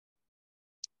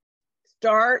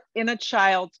start in a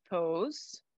child's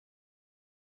pose.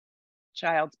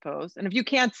 Child's pose. And if you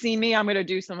can't see me, I'm going to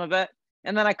do some of it.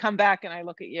 And then I come back and I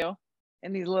look at you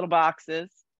in these little boxes.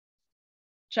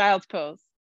 Child's pose.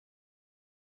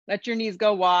 Let your knees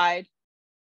go wide.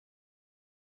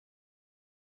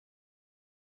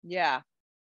 Yeah.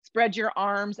 Spread your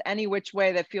arms any which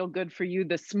way that feel good for you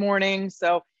this morning.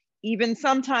 So even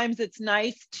sometimes it's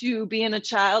nice to be in a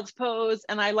child's pose,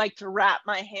 and I like to wrap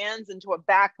my hands into a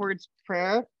backwards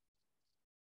prayer.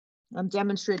 I'm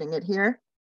demonstrating it here.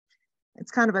 It's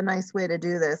kind of a nice way to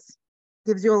do this.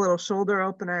 Gives you a little shoulder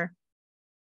opener.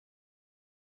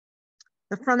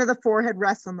 The front of the forehead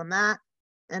rests on the mat.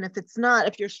 And if it's not,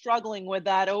 if you're struggling with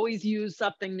that, always use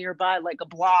something nearby like a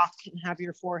block and have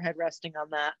your forehead resting on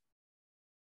that.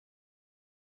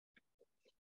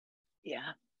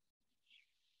 Yeah.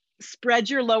 Spread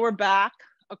your lower back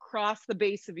across the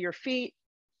base of your feet.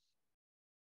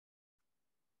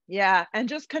 Yeah, and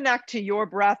just connect to your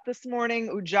breath this morning.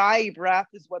 Ujjayi breath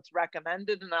is what's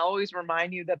recommended. And I always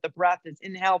remind you that the breath is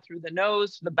inhale through the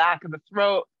nose, to the back of the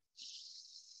throat,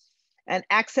 and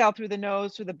exhale through the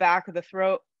nose, through the back of the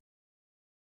throat.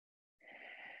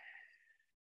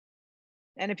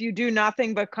 And if you do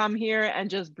nothing but come here and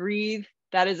just breathe,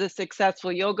 that is a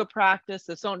successful yoga practice.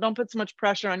 So don't put so much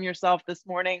pressure on yourself this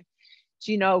morning.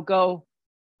 You know, go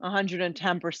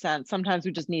 110%. Sometimes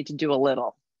we just need to do a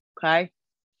little, okay?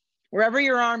 Wherever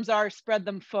your arms are, spread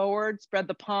them forward, spread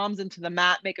the palms into the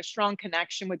mat, make a strong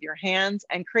connection with your hands,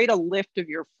 and create a lift of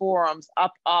your forearms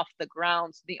up off the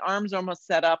ground. So the arms almost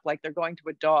set up like they're going to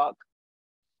a dog.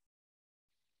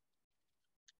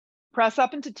 Press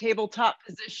up into tabletop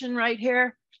position right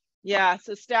here. Yeah,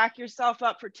 so stack yourself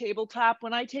up for tabletop.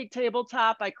 When I take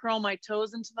tabletop, I curl my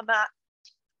toes into the mat.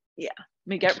 Yeah, let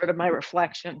me get rid of my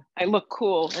reflection. I look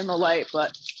cool in the light,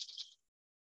 but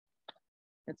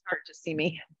it's hard to see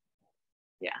me.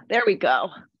 Yeah, there we go.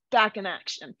 Back in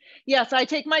action. Yes, I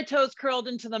take my toes curled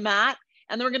into the mat,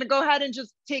 and then we're going to go ahead and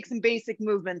just take some basic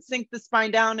movements. Sink the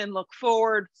spine down and look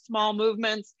forward, small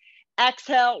movements.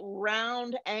 Exhale,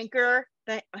 round, anchor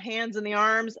the hands and the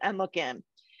arms and look in.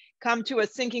 Come to a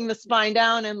sinking the spine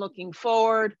down and looking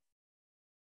forward.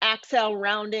 Exhale,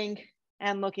 rounding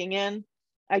and looking in.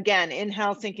 Again,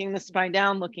 inhale, sinking the spine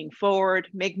down, looking forward.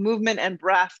 Make movement and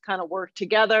breath kind of work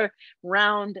together.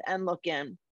 Round and look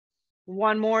in.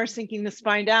 One more, sinking the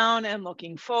spine down and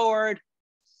looking forward.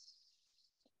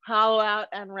 Hollow out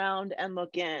and round and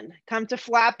look in. Come to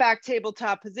flat back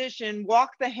tabletop position.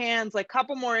 Walk the hands like a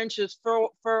couple more inches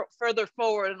further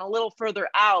forward and a little further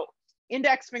out.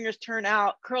 Index fingers turn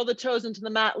out. Curl the toes into the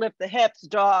mat, lift the hips,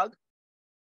 dog.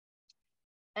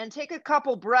 And take a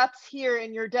couple breaths here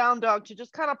in your down dog to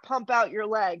just kind of pump out your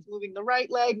legs. Moving the right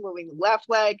leg, moving the left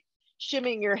leg.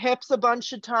 Shimming your hips a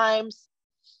bunch of times.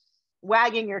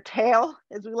 Wagging your tail,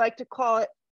 as we like to call it.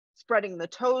 Spreading the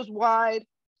toes wide.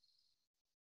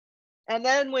 And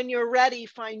then when you're ready,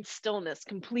 find stillness,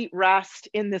 complete rest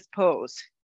in this pose.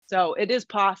 So it is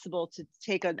possible to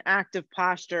take an active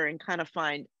posture and kind of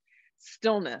find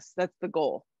stillness. That's the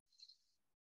goal.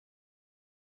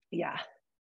 Yeah.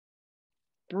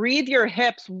 Breathe your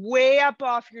hips way up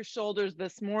off your shoulders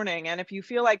this morning. And if you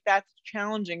feel like that's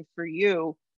challenging for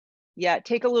you, yeah,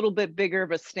 take a little bit bigger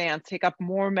of a stance. Take up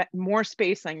more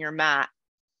space on your mat.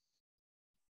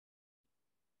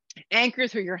 Anchor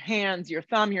through your hands, your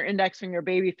thumb, your index finger, your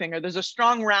baby finger. There's a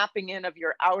strong wrapping in of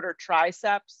your outer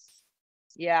triceps.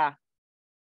 Yeah.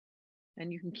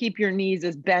 And you can keep your knees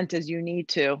as bent as you need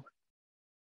to.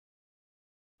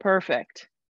 Perfect.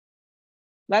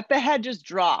 Let the head just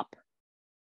drop.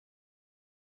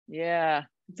 Yeah.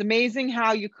 It's amazing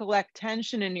how you collect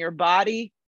tension in your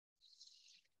body.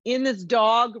 In this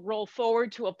dog, roll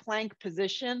forward to a plank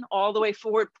position, all the way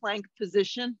forward, plank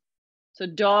position. So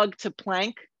dog to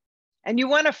plank. And you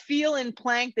want to feel in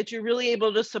plank that you're really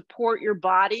able to support your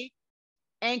body.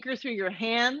 Anchor through your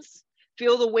hands.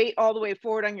 Feel the weight all the way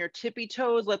forward on your tippy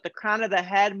toes. Let the crown of the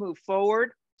head move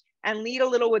forward. And lead a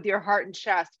little with your heart and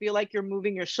chest. Feel like you're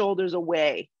moving your shoulders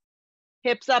away.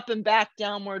 Hips up and back,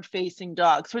 downward facing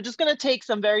dog. So we're just going to take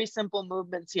some very simple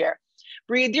movements here.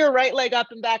 Breathe your right leg up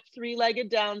and back,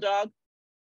 three-legged down dog.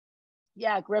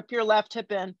 Yeah, grip your left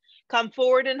hip in. Come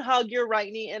forward and hug your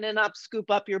right knee in and up,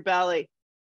 scoop up your belly.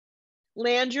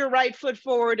 Land your right foot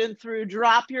forward and through.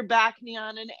 Drop your back knee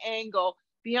on an angle.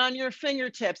 Be on your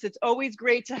fingertips. It's always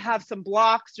great to have some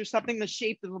blocks or something the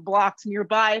shape of the blocks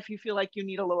nearby if you feel like you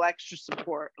need a little extra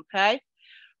support, okay?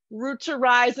 Root to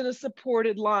rise in a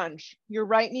supported lunge. Your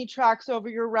right knee tracks over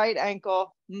your right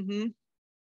ankle.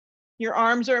 Your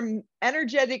arms are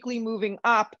energetically moving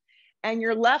up and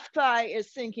your left thigh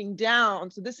is sinking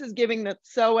down. So this is giving the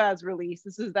psoas release.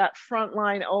 This is that front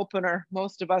line opener.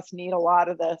 Most of us need a lot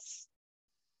of this.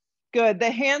 Good.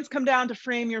 The hands come down to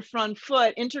frame your front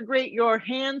foot. Integrate your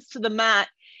hands to the mat.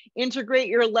 Integrate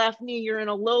your left knee. You're in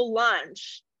a low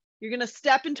lunge. You're going to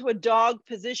step into a dog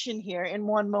position here in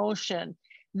one motion.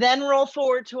 Then roll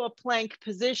forward to a plank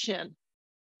position.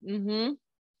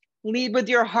 Lead with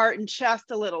your heart and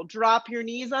chest a little. Drop your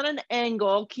knees on an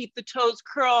angle. Keep the toes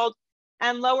curled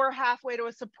and lower halfway to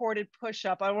a supported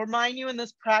push-up. I'll remind you in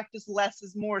this practice, less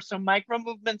is more. So micro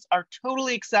movements are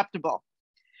totally acceptable.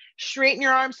 Straighten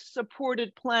your arms to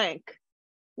supported plank.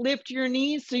 Lift your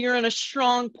knees so you're in a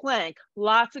strong plank.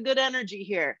 Lots of good energy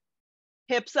here.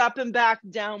 Hips up and back,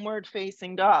 downward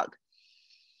facing dog.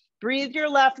 Breathe your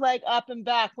left leg up and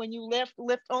back. When you lift,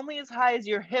 lift only as high as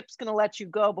your hip's gonna let you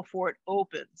go before it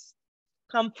opens.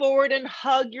 Come forward and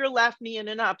hug your left knee in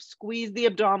and up. Squeeze the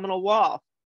abdominal wall.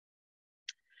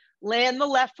 Land the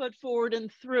left foot forward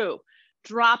and through.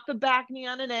 Drop the back knee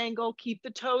on an angle. Keep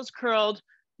the toes curled.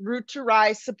 Root to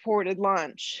rise, supported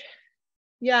lunge.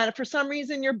 Yeah, and if for some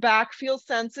reason your back feels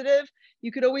sensitive,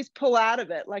 you could always pull out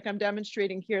of it. Like I'm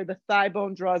demonstrating here, the thigh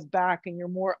bone draws back and you're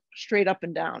more straight up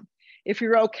and down. If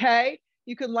you're okay,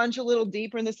 you can lunge a little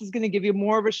deeper and this is going to give you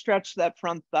more of a stretch to that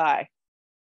front thigh.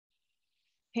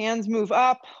 Hands move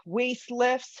up, waist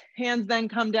lifts, hands then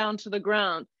come down to the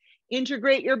ground.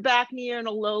 Integrate your back knee in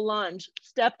a low lunge.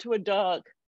 Step to a dog.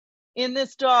 In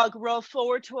this dog, roll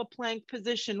forward to a plank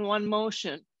position, one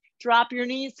motion. Drop your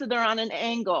knees so they're on an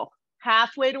angle,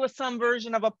 halfway to some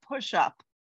version of a push-up.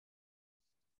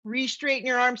 Re-straighten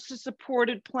your arms to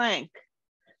supported plank.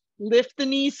 Lift the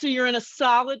knees so you're in a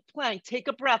solid plank. Take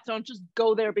a breath. Don't just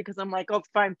go there because I'm like, oh,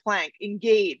 fine, plank.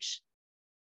 Engage.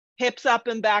 Hips up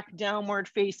and back, downward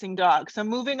facing dog. So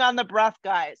moving on the breath,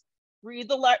 guys. Breathe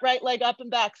the right leg up and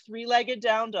back, three-legged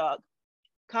down dog.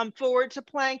 Come forward to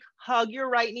plank, hug your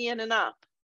right knee in and up.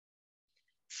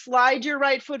 Slide your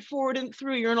right foot forward and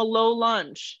through, you're in a low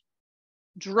lunge.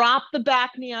 Drop the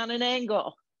back knee on an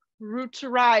angle. Root to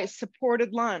rise,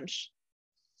 supported lunge.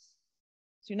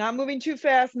 So you're not moving too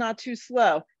fast, not too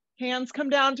slow. Hands come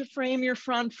down to frame your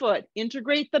front foot.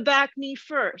 Integrate the back knee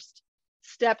first.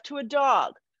 Step to a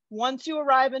dog. Once you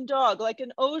arrive in dog, like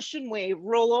an ocean wave,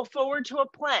 roll forward to a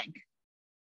plank.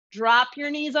 Drop your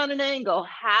knees on an angle,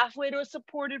 halfway to a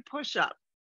supported push-up.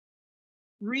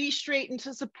 Re-straighten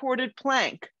to supported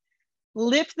plank.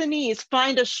 Lift the knees,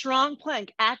 find a strong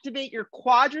plank. Activate your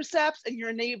quadriceps and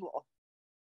your navel.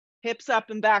 Hips up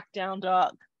and back, down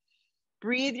dog.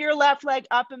 Breathe your left leg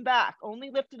up and back. Only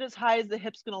lift it as high as the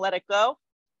hip's gonna let it go.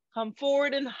 Come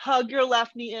forward and hug your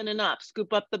left knee in and up.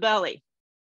 Scoop up the belly.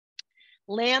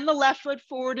 Land the left foot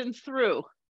forward and through.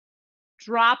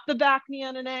 Drop the back knee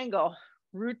on an angle.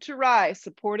 Root to rise,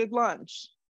 supported lunge.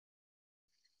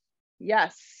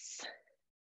 Yes.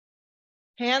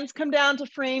 Hands come down to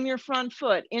frame your front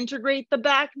foot. Integrate the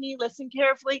back knee, listen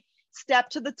carefully. Step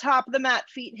to the top of the mat,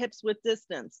 feet hips width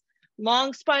distance.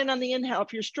 Long spine on the inhale.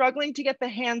 If you're struggling to get the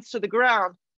hands to the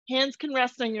ground, hands can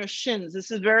rest on your shins.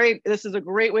 This is a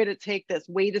great way to take this.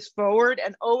 Weight is forward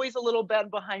and always a little bend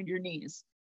behind your knees.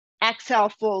 Exhale,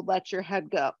 fold, let your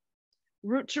head go.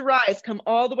 Root to rise, come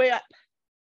all the way up.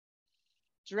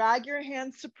 Drag your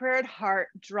hands to prayer at heart,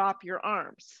 drop your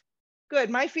arms. Good,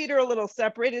 my feet are a little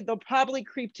separated. They'll probably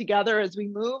creep together as we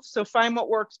move, so find what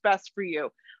works best for you.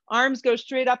 Arms go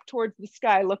straight up towards the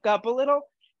sky, look up a little.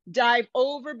 Dive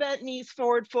over, bent knees,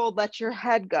 forward fold, let your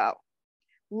head go.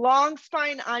 Long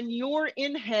spine on your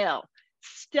inhale.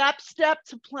 Step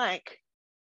to plank.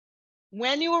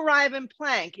 When you arrive in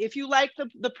plank, if you like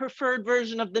the preferred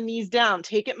version of the knees down,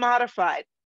 take it modified.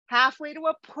 Halfway to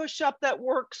a push-up that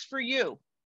works for you.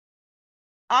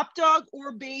 Up dog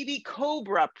or baby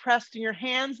cobra, pressed in your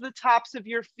hands, the tops of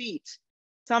your feet.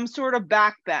 Some sort of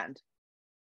back bend.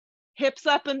 Hips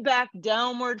up and back,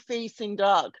 downward facing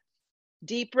dog.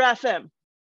 Deep breath in.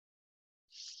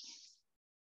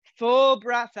 Full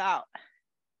breath out.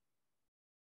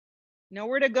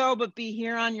 Nowhere to go but be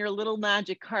here on your little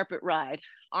magic carpet ride.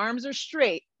 Arms are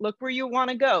straight. Look where you want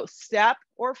to go. Step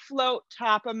or float,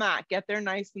 top of mat. Get there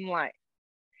nice and light.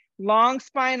 Long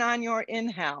spine on your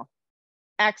inhale.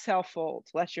 Exhale, fold.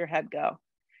 Let your head go.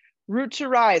 Root to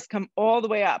rise. Come all the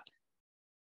way up.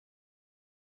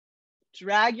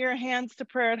 Drag your hands to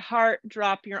prayer at heart.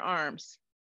 Drop your arms.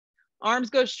 Arms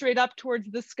go straight up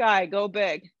towards the sky. Go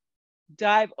big.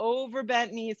 Dive over,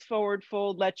 bent knees, forward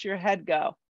fold. Let your head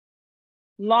go.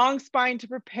 Long spine to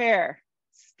prepare.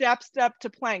 Step to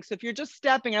plank. So if you're just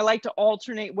stepping, I like to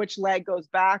alternate which leg goes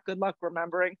back. Good luck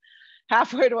remembering.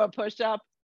 Halfway to a push-up.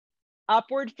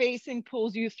 Upward facing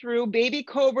pulls you through. Baby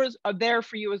cobras are there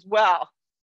for you as well.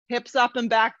 Hips up and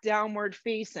back, downward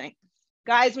facing.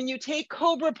 Guys, when you take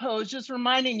cobra pose, just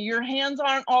reminding you, your hands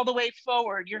aren't all the way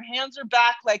forward. Your hands are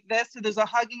back like this, so there's a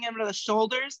hugging into the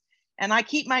shoulders. And I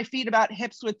keep my feet about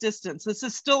hips width distance. This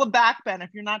is still a back bend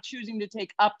if you're not choosing to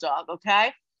take up dog,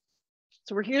 okay?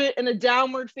 So we're here in a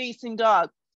downward facing dog.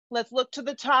 Let's look to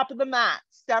the top of the mat.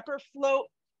 Step or float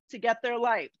to get there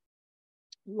light.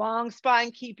 Long spine,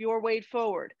 keep your weight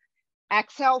forward.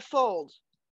 Exhale, fold.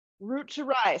 Root to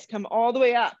rise, come all the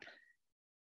way up.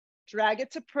 Drag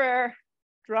it to prayer,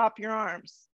 drop your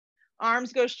arms.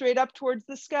 Arms go straight up towards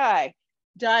the sky.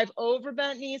 Dive over,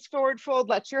 bent knees, forward fold,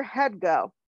 let your head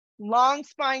go. Long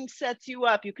spine sets you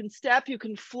up. You can step, you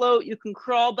can float, you can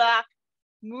crawl back.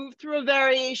 Move through a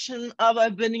variation of a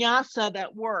vinyasa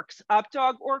that works. Up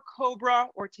dog or cobra,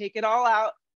 or take it all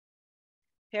out.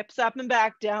 Hips up and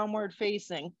back, downward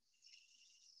facing.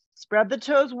 Spread the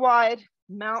toes wide,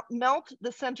 melt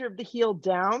the center of the heel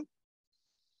down.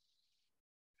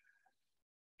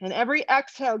 And every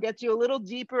exhale gets you a little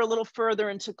deeper, a little further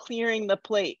into clearing the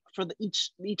plate for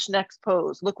each next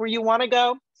pose. Look where you want to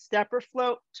go. Step or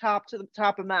float, top to the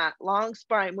top of mat. Long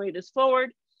spine, weight is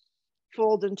forward.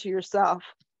 Fold into yourself.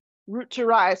 Root to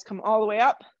rise, come all the way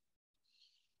up.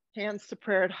 Hands to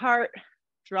prayer at heart.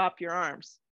 Drop your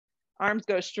arms. Arms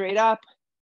go straight up.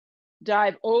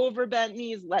 Dive over bent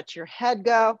knees, let your head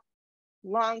go.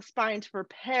 Long spine to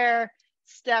prepare.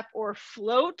 Step or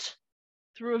float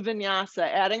through a vinyasa,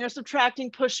 adding or subtracting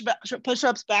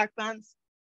push-ups, back bends.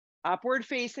 Upward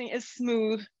facing is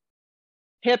smooth.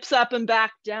 Hips up and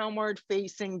back, downward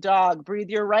facing dog. Breathe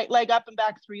your right leg up and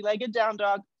back, three-legged down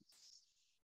dog.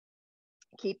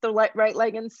 Keep the right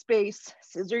leg in space.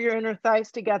 Scissor your inner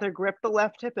thighs together, grip the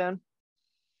left hip in.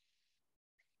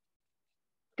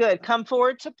 Good, come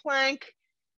forward to plank.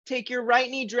 Take your right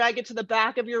knee, drag it to the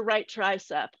back of your right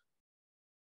tricep.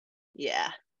 Yeah.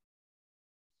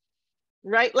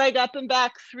 Right leg up and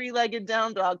back, three-legged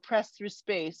down dog, press through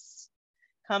space.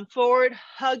 Come forward,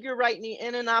 hug your right knee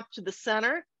in and up to the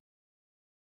center.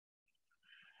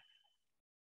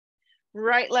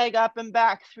 Right leg up and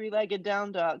back, three-legged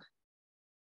down dog.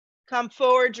 Come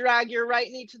forward, drag your right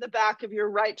knee to the back of your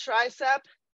right tricep.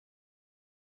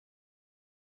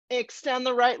 Extend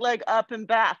the right leg up and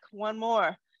back. One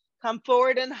more. Come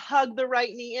forward and hug the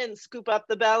right knee in, scoop up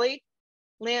the belly.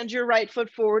 Land your right foot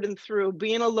forward and through.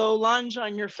 Be in a low lunge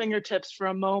on your fingertips for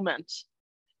a moment.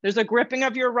 There's a gripping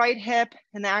of your right hip,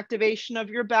 an activation of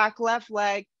your back left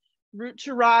leg. Root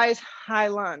to rise, high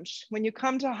lunge. When you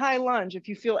come to high lunge, if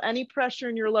you feel any pressure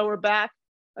in your lower back,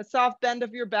 a soft bend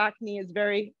of your back knee is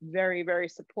very, very, very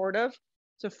supportive.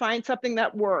 So find something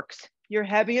that works. You're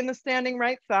heavy in the standing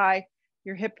right thigh.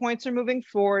 Your hip points are moving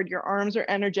forward. Your arms are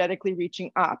energetically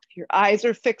reaching up. Your eyes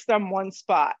are fixed on one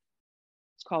spot.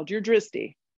 It's called your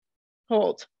dristi.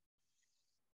 Hold.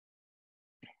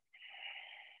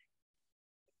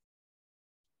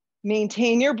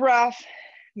 Maintain your breath,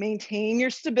 maintain your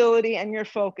stability and your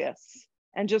focus,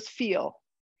 and just feel.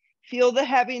 Feel the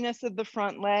heaviness of the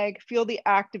front leg, feel the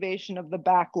activation of the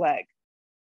back leg.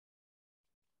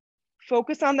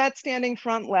 Focus on that standing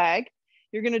front leg.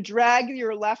 You're gonna drag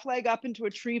your left leg up into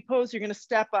a tree pose. You're gonna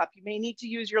step up. You may need to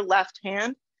use your left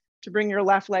hand to bring your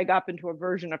left leg up into a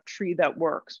version of tree that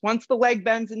works. Once the leg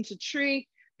bends into tree,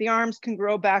 the arms can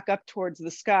grow back up towards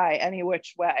the sky any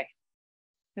which way.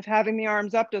 If having the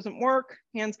arms up doesn't work,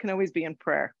 hands can always be in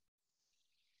prayer.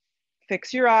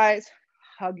 Fix your eyes,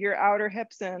 hug your outer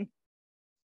hips in.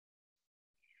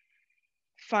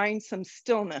 Find some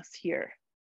stillness here.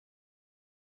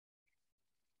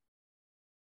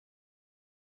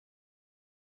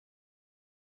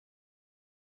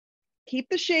 Keep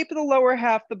the shape of the lower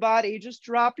half of the body. Just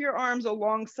drop your arms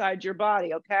alongside your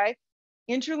body, okay?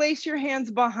 Interlace your hands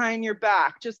behind your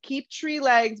back. Just keep tree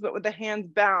legs, but with the hands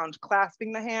bound,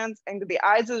 clasping the hands, and the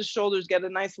eyes of the shoulders get a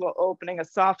nice little opening, a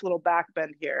soft little back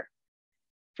bend here.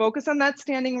 Focus on that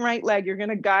standing right leg. You're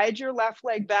gonna guide your left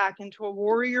leg back into a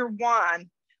warrior one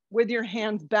with your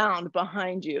hands bound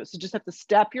behind you. So just have to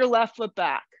step your left foot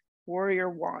back, warrior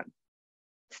one.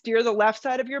 Steer the left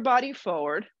side of your body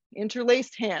forward,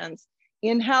 interlaced hands.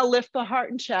 Inhale, lift the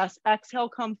heart and chest. Exhale,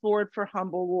 come forward for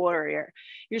humble warrior.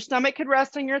 Your stomach could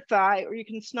rest on your thigh, or you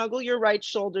can snuggle your right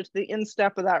shoulder to the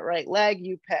instep of that right leg,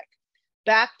 you pick.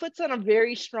 Back foot's on a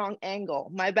very strong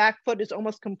angle. My back foot is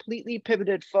almost completely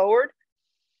pivoted forward.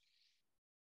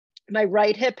 My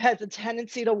right hip has a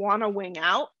tendency to want to wing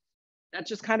out. That's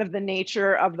just kind of the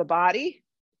nature of the body.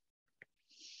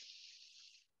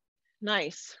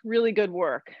 Nice, really good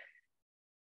work.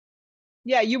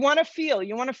 Yeah, you want to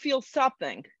feel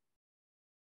something.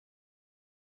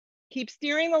 Keep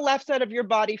steering the left side of your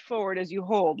body forward as you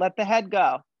hold. Let the head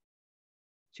go.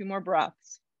 2 more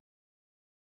breaths.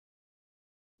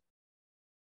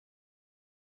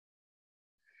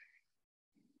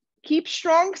 Keep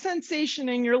strong sensation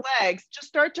in your legs. Just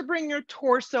start to bring your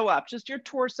torso up. Just your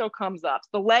torso comes up.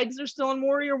 The legs are still in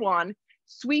warrior one.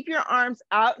 Sweep your arms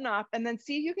out and up, and then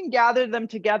see if you can gather them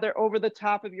together over the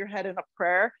top of your head in a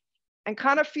prayer, and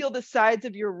kind of feel the sides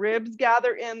of your ribs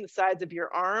gather in, the sides of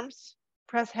your arms.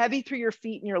 Press heavy through your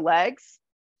feet and your legs.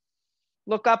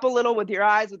 Look up a little with your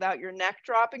eyes without your neck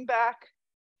dropping back.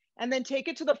 And then take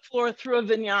it to the floor through a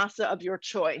vinyasa of your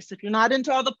choice. If you're not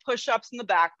into all the push-ups and the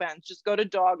back bends, just go to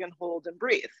dog and hold and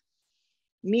breathe.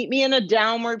 Meet me in a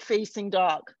downward facing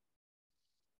dog.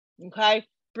 Okay,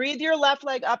 breathe your left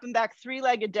leg up and back,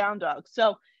 3-legged down dog.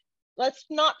 So let's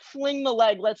not fling the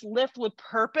leg, let's lift with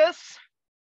purpose.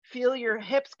 Feel your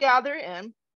hips gather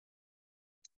in.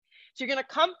 So you're gonna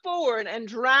come forward and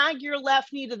drag your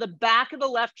left knee to the back of the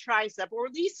left tricep, or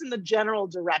at least in the general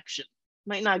direction.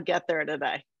 Might not get there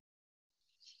today.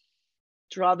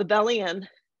 Draw the belly in,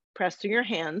 press through your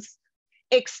hands.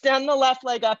 Extend the left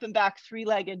leg up and back,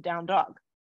 3-legged down dog.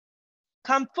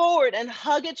 Come forward and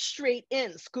hug it straight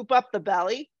in. Scoop up the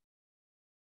belly.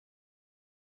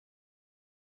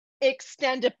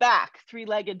 Extend it back,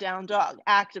 3-legged down dog.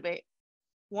 Activate.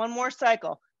 One more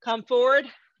cycle. Come forward,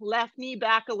 left knee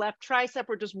back, a left tricep.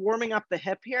 We're just warming up the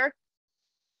hip here.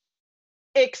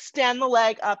 Extend the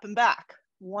leg up and back.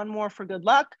 One more for good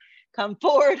luck. Come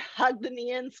forward, hug the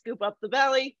knee in, scoop up the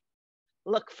belly.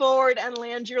 Look forward and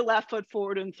land your left foot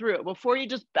forward and through. Before you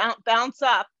just bounce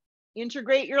up,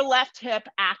 integrate your left hip,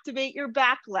 activate your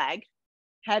back leg,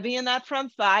 heavy in that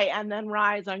front thigh, and then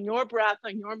rise on your breath,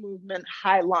 on your movement,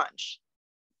 high lunge.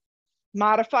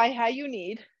 Modify how you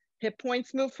need. Hip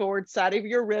points move forward, side of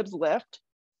your ribs lift.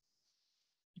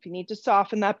 If you need to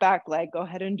soften that back leg, go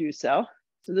ahead and do so.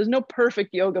 So there's no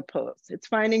perfect yoga pose. It's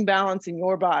finding balance in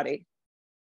your body,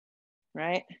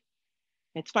 right?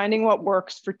 It's finding what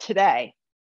works for today.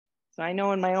 So I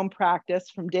know in my own practice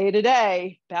from day to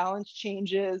day, balance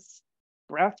changes,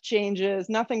 breath changes,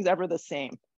 nothing's ever the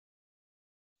same.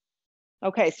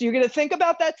 Okay, so you're gonna think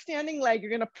about that standing leg. You're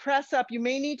gonna press up. You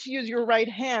may need to use your right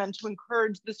hand to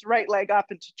encourage this right leg up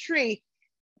into tree,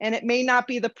 and it may not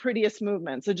be the prettiest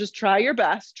movement. So just try your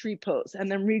best, tree pose,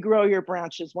 and then regrow your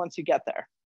branches once you get there.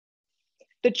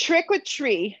 The trick with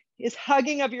tree is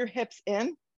hugging of your hips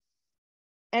in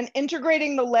and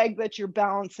integrating the leg that you're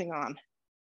balancing on.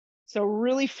 So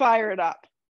really fire it up.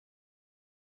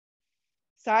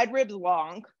 Side ribs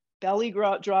long, belly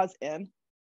draws in.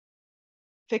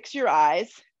 Fix your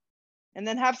eyes, and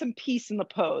then have some peace in the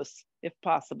pose, if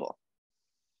possible.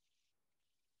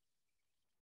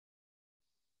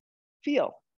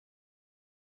 Feel.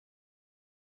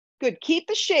 Good, keep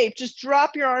the shape, just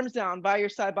drop your arms down by your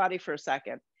side body for a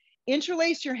second.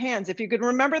 Interlace your hands. If you could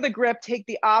remember the grip, take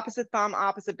the opposite thumb,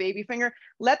 opposite baby finger.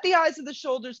 Let the eyes of the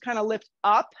shoulders kind of lift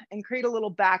up and create a little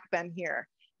back bend here.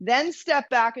 Then step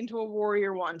back into a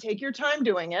warrior one. Take your time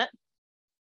doing it.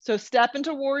 So step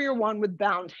into warrior one with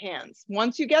bound hands.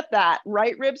 Once you get that,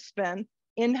 right rib spin,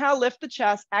 inhale, lift the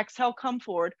chest, exhale, come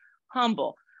forward,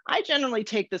 humble. I generally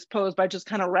take this pose by just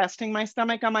kind of resting my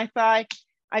stomach on my thigh.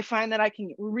 I find that I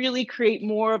can really create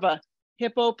more of a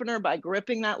hip opener by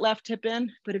gripping that left hip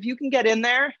in. But if you can get in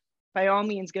there, by all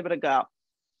means, give it a go.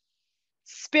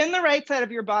 Spin the right side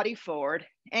of your body forward,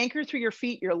 anchor through your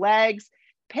feet, your legs.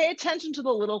 Pay attention to the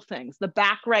little things. The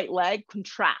back right leg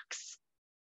contracts.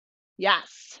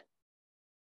 Yes.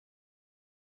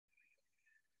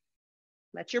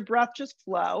 Let your breath just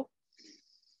flow.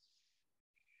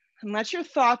 And let your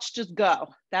thoughts just go.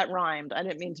 That rhymed. I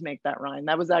didn't mean to make that rhyme.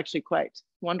 That was actually quite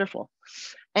wonderful.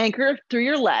 Anchor through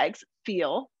your legs,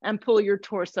 feel, and pull your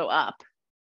torso up.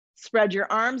 Spread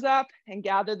your arms up and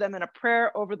gather them in a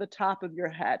prayer over the top of your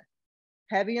head.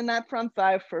 Heavy in that front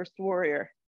thigh, first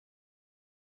warrior.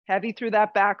 Heavy through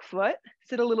that back foot.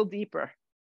 Sit a little deeper.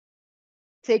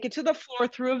 Take it to the floor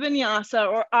through a vinyasa,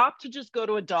 or opt to just go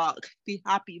to a dog. Be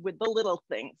happy with the little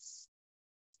things.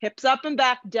 Hips up and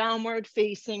back, downward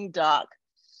facing dog.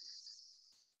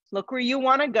 Look where you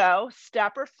want to go.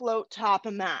 Step or float, top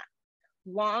of mat.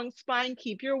 Long spine,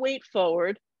 keep your weight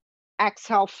forward.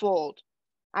 Exhale, fold.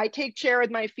 I take chair with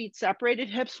my feet separated,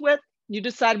 hips width. You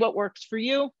decide what works for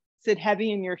you. Sit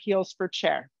heavy in your heels for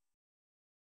chair.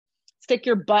 Stick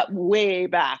your butt way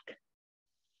back.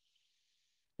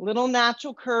 Little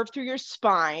natural curve through your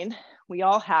spine. We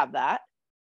all have that.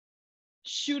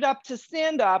 Shoot up to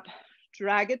stand up,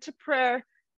 drag it to prayer,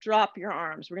 drop your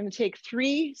arms. We're gonna take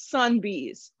 3 sun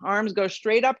bees. Arms go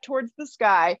straight up towards the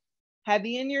sky,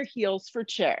 heavy in your heels for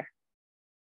chair.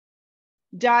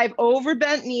 Dive over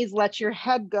bent knees, let your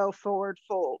head go, forward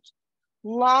fold.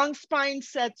 Long spine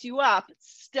sets you up,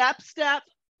 step, step,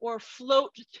 or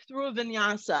float through a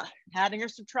vinyasa. Adding or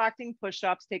subtracting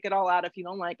push-ups, take it all out if you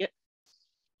don't like it.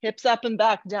 Hips up and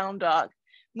back, down dog.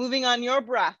 Moving on your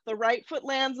breath, the right foot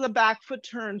lands, the back foot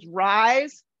turns,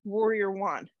 rise, warrior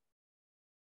one.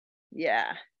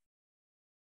 Yeah.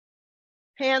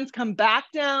 Hands come back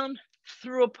down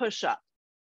through a push-up.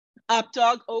 Up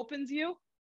dog opens you.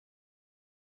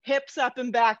 Hips up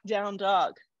and back, down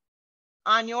dog.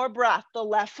 On your breath, the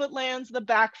left foot lands, the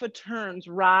back foot turns,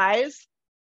 rise,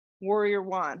 warrior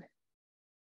one.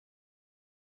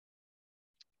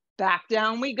 Back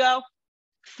down we go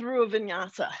through a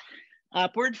vinyasa.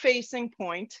 Upward facing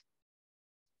point.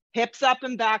 Hips up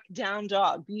and back, down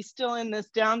dog. Be still in this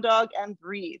down dog and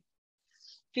breathe.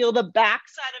 Feel the back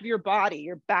side of your body,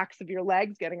 your backs of your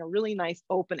legs getting a really nice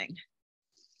opening.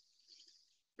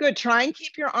 Good, try and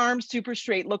keep your arms super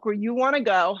straight. Look where you wanna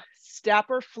go. Step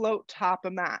or float top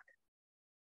of mat.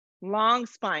 Long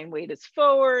spine, weight is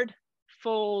forward,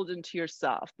 fold into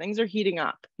yourself. Things are heating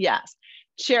up, yes.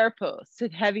 Chair pose,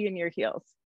 sit heavy in your heels.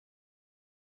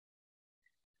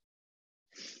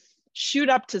 Shoot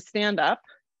up to stand up.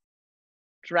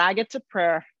 Drag it to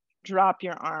prayer, drop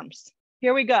your arms.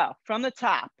 Here we go, from the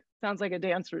top. Sounds like a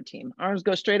dance routine. Arms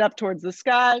go straight up towards the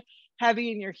sky,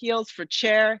 heavy in your heels for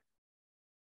chair.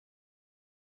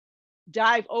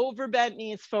 Dive over bent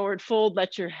knees, forward fold,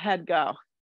 let your head go.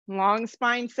 Long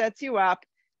spine sets you up.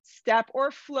 Step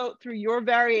or float through your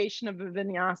variation of a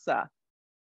vinyasa.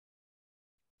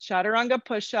 Chaturanga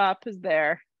push-up is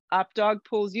there. Up dog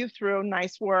pulls you through,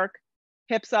 nice work.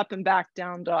 Hips up and back,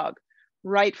 down dog.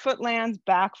 Right foot lands,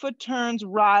 back foot turns,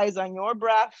 rise on your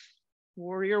breath.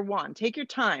 Warrior one, take your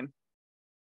time.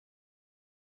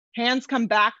 Hands come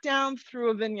back down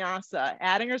through a vinyasa.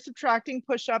 Adding or subtracting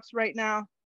push-ups right now.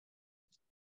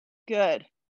 Good.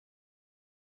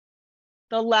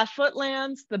 The left foot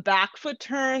lands, the back foot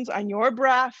turns on your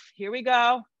breath. Here we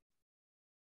go.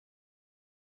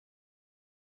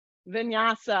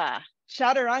 Vinyasa,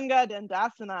 Chaturanga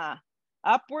Dandasana.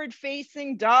 Upward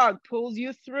facing dog pulls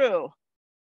you through.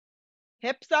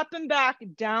 Hips up and back,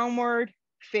 downward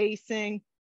facing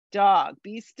dog.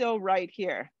 Be still right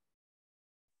here.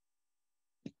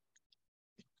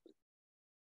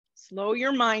 Slow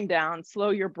your mind down,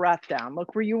 slow your breath down.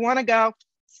 Look where you wanna go.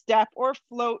 Step or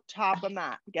float top of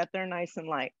mat. Get there nice and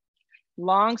light.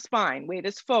 Long spine, weight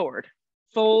is forward.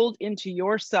 Fold into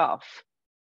yourself.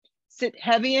 Sit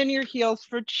heavy in your heels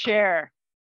for chair.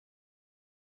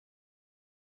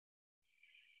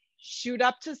 Shoot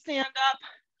up to stand up.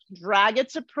 Drag it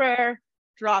to prayer.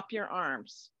 Drop your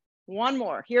arms. One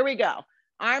more, here we go.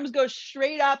 Arms go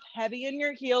straight up, heavy in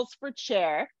your heels for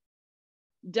chair.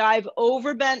 Dive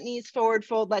over bent knees, forward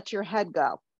fold, let your head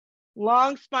go.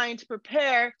 Long spine to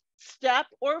prepare, step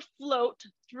or float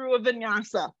through a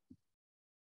vinyasa.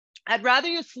 I'd rather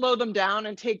you slow them down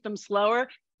and take them slower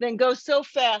than go so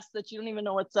fast that you don't even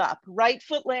know what's up. Right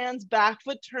foot lands, back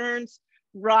foot turns,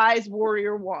 rise,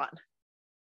 warrior one.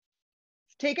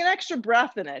 Take an extra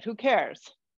breath in it, who cares?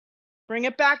 Bring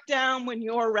it back down when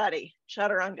you're ready,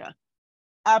 chaturanga.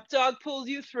 Up dog pulls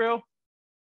you through.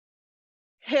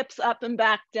 Hips up and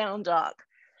back, down dog.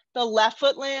 The left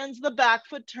foot lands, the back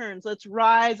foot turns. Let's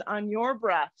rise on your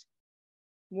breath.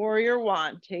 Warrior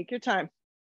one, take your time.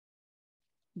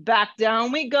 Back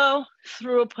down we go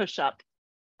through a push-up.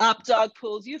 Up dog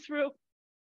pulls you through.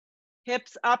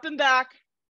 Hips up and back,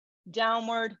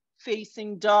 downward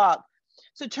facing dog.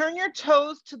 So turn your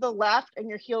toes to the left and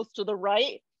your heels to the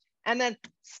right, and then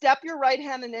step your right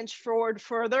hand an inch forward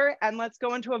further, and let's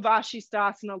go into a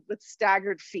Vashisthasana with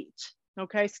staggered feet.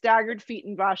 Okay, staggered feet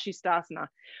in Vashisthasana.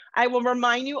 I will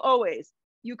remind you always,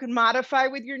 you can modify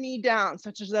with your knee down,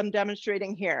 such as I'm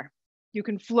demonstrating here. You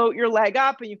can float your leg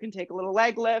up and you can take a little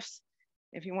leg lifts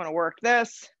if you want to work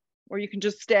this, or you can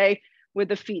just stay with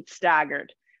the feet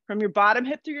staggered. From your bottom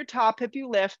hip to your top hip, you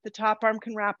lift. The top arm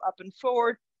can wrap up and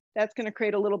forward. That's going to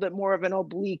create a little bit more of an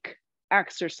oblique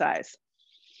exercise.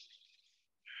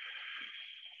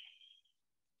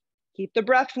 Keep the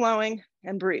breath flowing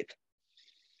and breathe.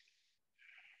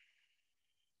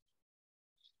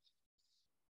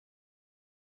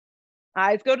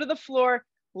 Eyes go to the floor,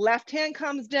 left hand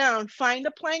comes down, find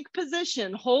a plank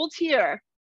position, hold here,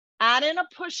 add in a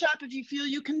push-up if you feel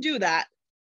you can do that.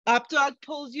 Up dog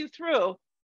pulls you through,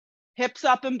 hips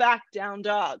up and back, down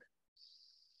dog.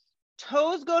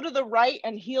 Toes go to the right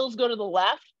and heels go to the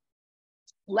left.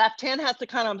 Left hand has to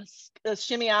kind of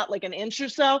shimmy out like an inch or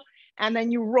so, and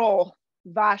then you roll,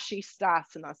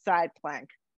 Vashisthasana, side plank.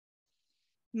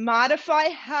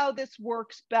 Modify how this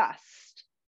works best.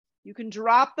 You can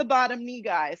drop the bottom knee,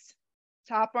 guys.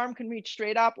 Top arm can reach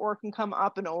straight up or it can come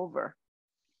up and over.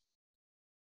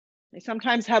 They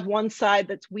sometimes have one side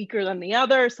that's weaker than the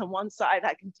other. So one side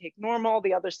I can take normal,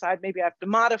 the other side maybe I have to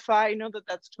modify. You know that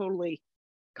that's totally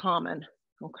common,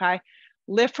 okay?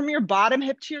 Lift from your bottom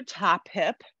hip to your top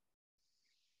hip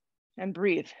and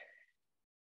breathe.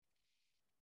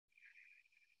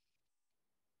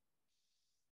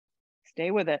 Stay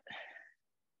with it.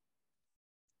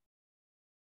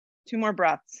 2 more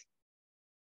breaths.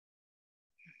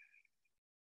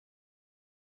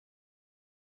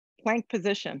 Plank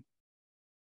position.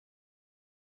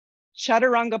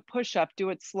 Chaturanga push-up, do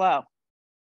it slow.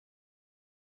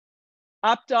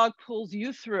 Up dog pulls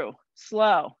you through,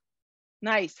 slow.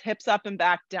 Nice, hips up and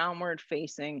back, downward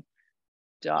facing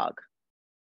dog.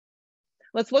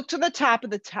 Let's look to the top of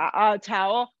the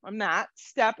towel or mat,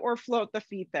 step or float the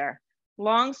feet there.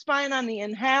 Long spine on the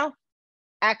inhale,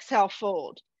 exhale,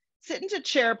 fold. Sit into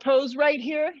chair pose right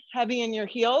here, heavy in your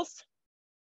heels.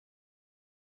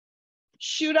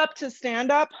 Shoot up to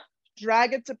stand up,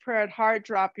 drag it to prayer at heart,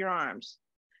 drop your arms.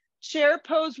 Chair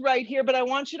pose right here, but I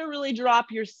want you to really drop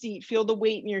your seat. Feel the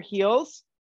weight in your heels.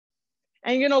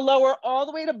 And you're gonna lower all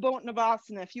the way to boat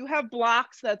Navasana. If you have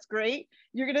blocks, that's great.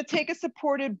 You're gonna take a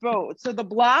supported boat. So the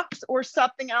blocks or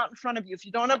something out in front of you. If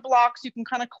you don't have blocks, you can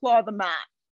kind of claw the mat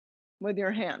with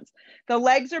your hands. The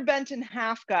legs are bent in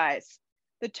half, guys.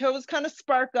 The toes kind of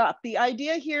spark up. The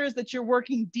idea here is that you're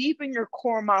working deep in your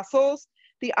core muscles.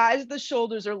 The eyes of the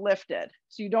shoulders are lifted.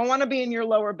 So you don't want to be in your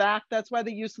lower back. That's why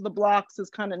the use of the blocks is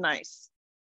kind of nice.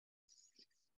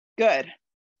 Good.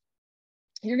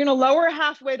 You're going to lower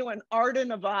halfway to an Ardha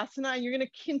Navasana, and you're going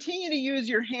to continue to use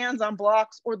your hands on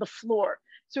blocks or the floor.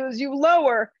 So as you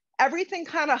lower, everything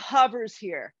kind of hovers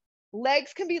here.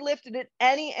 Legs can be lifted at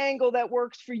any angle that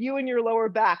works for you and your lower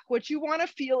back. What you want to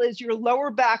feel is your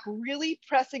lower back really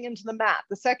pressing into the mat.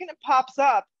 The second it pops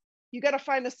up, you got to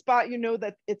find a spot you know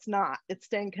that it's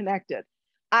staying connected.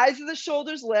 Eyes of the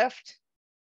shoulders lift,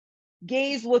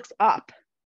 gaze looks up.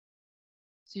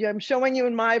 So I'm showing you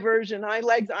in my version, my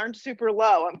legs aren't super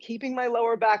low. I'm keeping my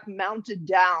lower back mounted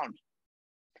down.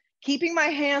 Keeping my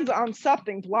hands on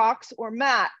something, blocks or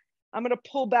mat, I'm gonna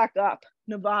pull back up,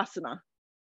 Navasana.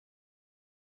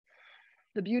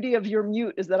 The beauty of your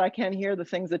mute is that I can't hear the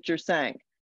things that you're saying.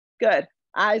 Good,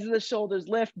 eyes of the shoulders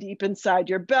lift deep inside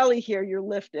your belly here, you're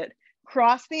lifted.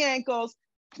 Cross the ankles,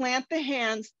 plant the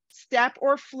hands, step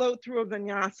or float through a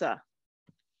vinyasa.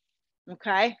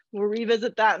 Okay, we'll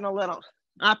revisit that in a little.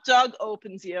 Up dog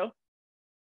opens you.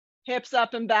 Hips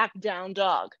up and back, down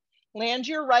dog. Land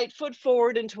your right foot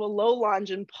forward into a low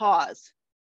lunge and pause.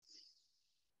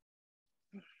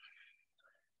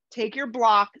 Take your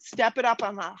block, step it up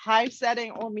on the high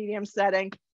setting or medium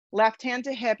setting. Left hand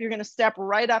to hip, you're gonna step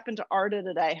right up into Ardha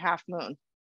today, half moon.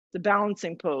 The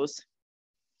balancing pose.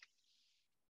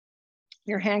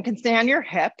 Your hand can stay on your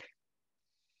hip.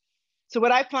 So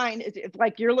what I find is if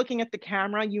like you're looking at the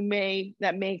camera,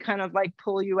 that may kind of like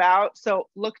pull you out. So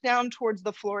look down towards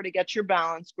the floor to get your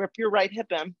balance, grip your right hip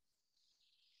in.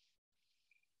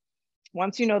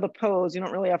 Once you know the pose, you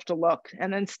don't really have to look.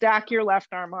 And then stack your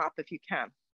left arm up if you can.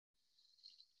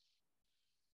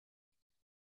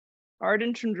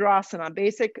 Ardha Chandrasana,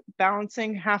 basic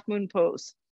balancing half moon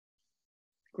pose.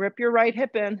 Grip your right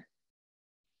hip in.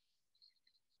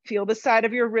 Feel the side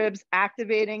of your ribs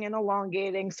activating and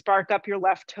elongating, spark up your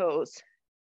left toes.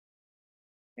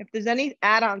 If there's any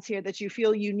add-ons here that you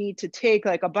feel you need to take,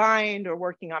 like a bind or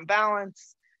working on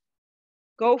balance,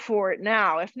 go for it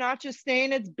now. If not, just stay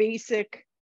in its basic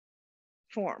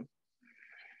form.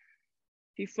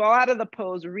 If you fall out of the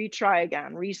pose, retry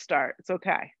again, restart, it's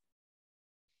okay.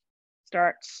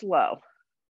 Start slow.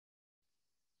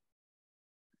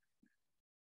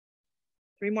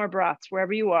 3 more breaths,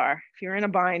 wherever you are. If you're in a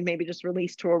bind, maybe just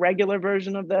release to a regular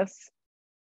version of this.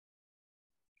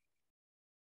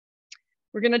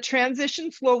 We're gonna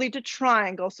transition slowly to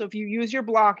triangle. So if you use your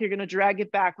block, you're gonna drag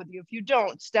it back with you. If you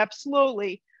don't, step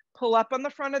slowly, pull up on the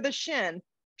front of the shin,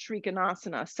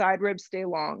 Trikonasana, side ribs stay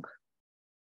long.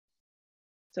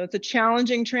 So it's a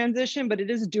challenging transition, but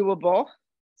it is doable.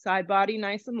 Side body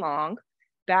nice and long.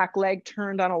 Back leg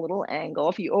turned on a little angle.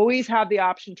 If you always have the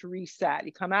option to reset,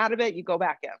 you come out of it, you go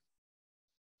back in.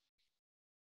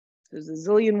 There's a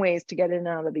zillion ways to get in and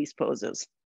out of these poses.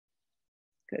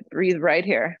 Good, breathe right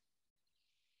here.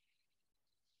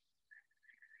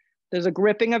 There's a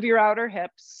gripping of your outer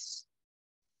hips.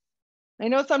 I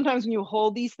know sometimes when you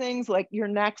hold these things, like your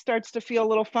neck starts to feel a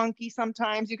little funky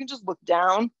sometimes. You can just look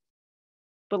down,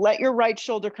 but let your right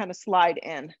shoulder kind of slide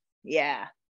in. Yeah,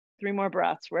 3 more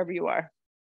breaths, wherever you are.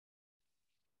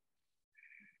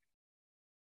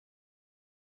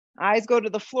 Eyes go to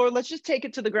the floor. Let's just take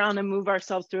it to the ground and move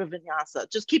ourselves through a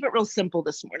vinyasa. Just keep it real simple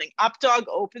this morning. Up dog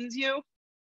opens you,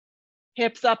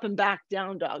 hips up and back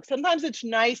down dog. Sometimes it's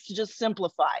nice to just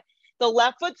simplify. The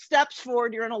left foot steps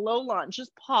forward, you're in a low lunge,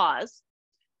 just pause.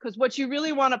 Because what you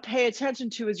really want to pay attention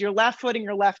to is your left foot and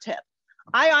your left hip.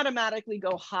 I automatically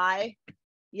go high,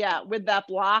 yeah, with that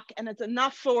block, and it's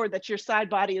enough forward that your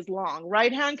side body is long.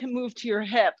 Right hand can move to your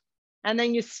hip, and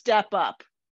then you step up,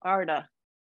 Arda.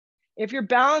 If your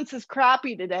balance is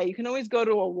crappy today, you can always go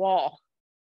to a wall.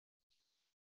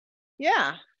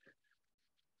 Yeah.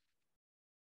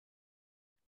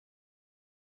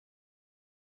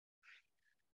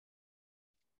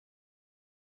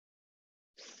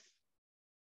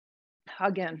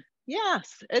 Hug in.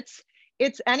 Yes, it's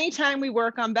anytime we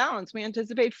work on balance, we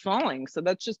anticipate falling. So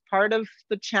that's just part of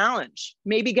the challenge.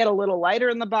 Maybe get a little lighter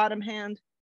in the bottom hand.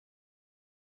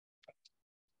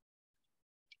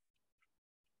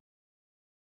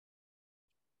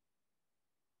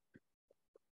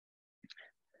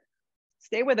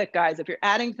 Stay with it, guys. If you're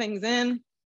adding things in,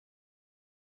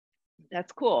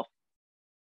 that's cool.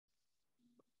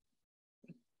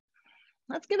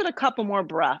 Let's give it a couple more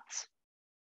breaths.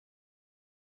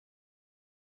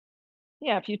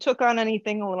 Yeah, if you took on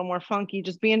anything a little more funky,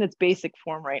 just be in its basic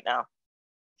form right now.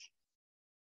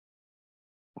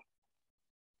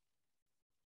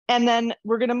 And then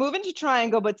we're gonna move into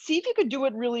triangle, but see if you could do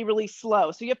it really, really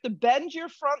slow. So you have to bend your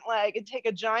front leg and take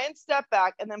a giant step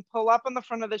back and then pull up on the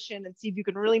front of the shin and see if you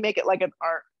can really make it like an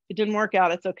arc. If it didn't work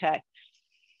out, it's okay.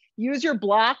 Use your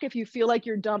block if you feel like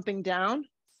you're dumping down.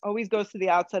 Always goes to the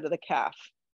outside of the calf.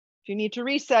 If you need to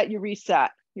reset, you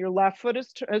reset. Your left foot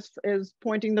is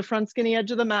pointing the front skinny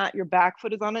edge of the mat. Your back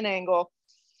foot is on an angle.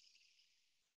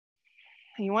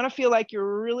 And you want to feel like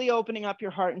you're really opening up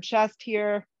your heart and chest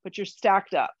here, but you're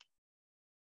stacked up.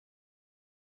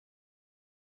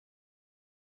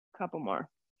 Couple more.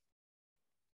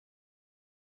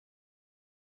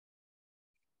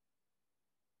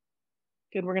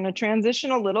 Good, we're gonna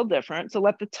transition a little different. So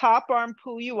let the top arm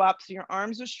pull you up so your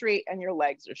arms are straight and your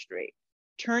legs are straight.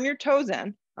 Turn your toes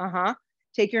in,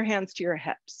 Take your hands to your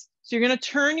hips. So you're gonna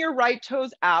turn your right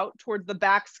toes out towards the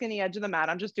back skinny edge of the mat.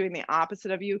 I'm just doing the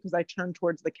opposite of you because I turn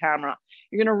towards the camera.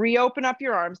 You're gonna reopen up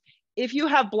your arms. If you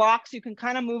have blocks, you can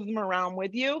kind of move them around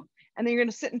with you. And then you're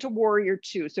gonna sit into warrior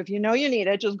two. So if you know you need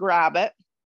it, just grab it.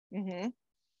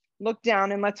 Look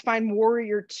down and let's find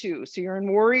warrior two. So you're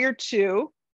in warrior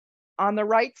two on the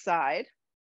right side.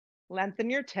 Lengthen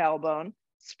your tailbone.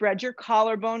 Spread your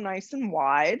collarbone nice and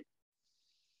wide.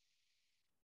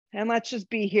 And let's just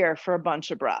be here for a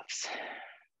bunch of breaths.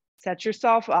 Set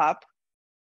yourself up.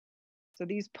 So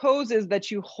these poses that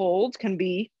you hold can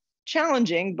be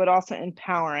challenging, but also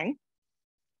empowering.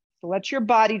 So let your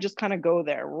body just kind of go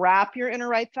there. Wrap your inner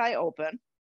right thigh open.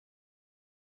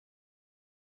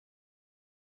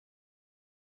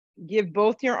 Give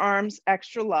both your arms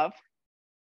extra love.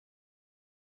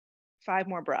 5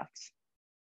 more breaths.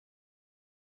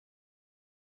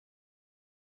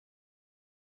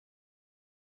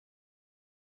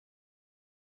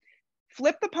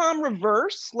 Flip the palm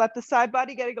reverse, let the side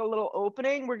body get a little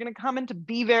opening. We're gonna come into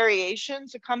B variation.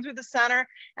 So come through the center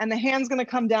and the hand's gonna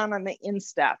come down on the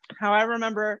instep. How I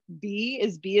remember B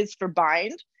is for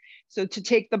bind. So to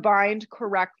take the bind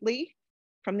correctly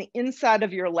from the inside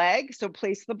of your leg, so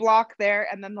place the block there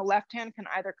and then the left hand can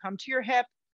either come to your hip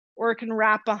or it can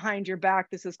wrap behind your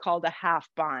back. This is called a half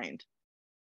bind.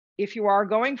 If you are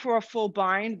going for a full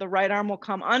bind, the right arm will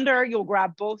come under, you'll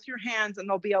grab both your hands and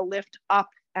there'll be a lift up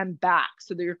and back.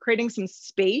 So that you're creating some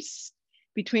space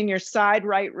between your side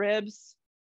right ribs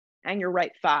and your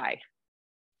right thigh.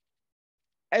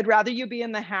 I'd rather you be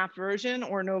in the half version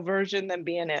or no version than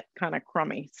be in it kind of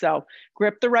crummy. So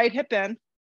grip the right hip in,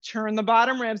 turn the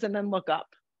bottom ribs and then look up.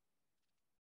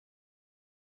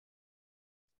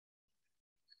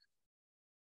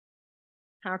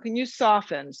 How can you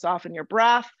soften? Soften your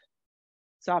breath,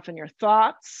 soften your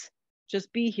thoughts.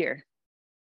 Just be here.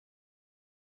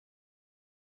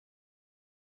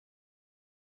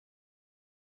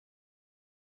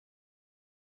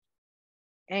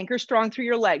 Anchor strong through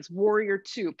your legs. Warrior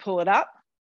two, pull it up.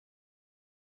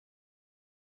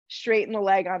 Straighten the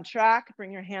leg on track.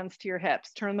 Bring your hands to your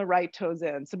hips. Turn the right toes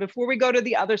in. So before we go to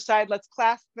the other side, let's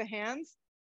clasp the hands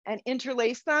and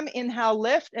interlace them. Inhale,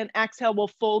 lift, and exhale,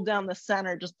 we'll fold down the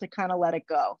center just to kind of let it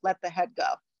go. Let the head go.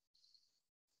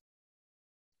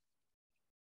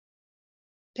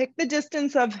 Pick the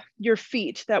distance of your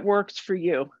feet that works for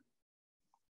you.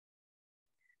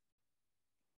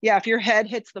 Yeah, if your head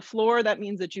hits the floor, that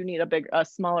means that you need a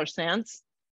smaller stance.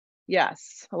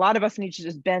 Yes, a lot of us need to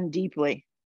just bend deeply.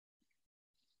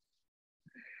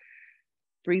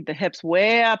 Breathe the hips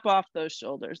way up off those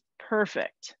shoulders.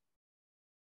 Perfect.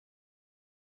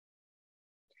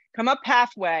 Come up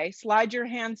halfway, slide your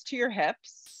hands to your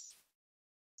hips.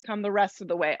 Come the rest of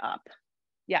the way up.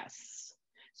 Yes.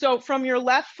 So from your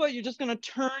left foot, you're just gonna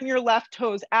turn your left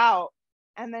toes out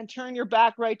and then turn your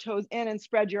back right toes in and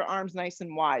spread your arms nice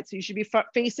and wide. So you should be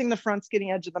facing the front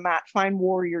skinny edge of the mat. Find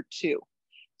warrior two.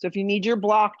 So if you need your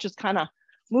block, just kind of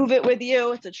move it with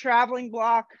you. It's a traveling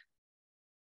block.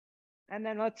 And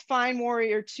then let's find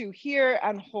warrior two here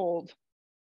and hold.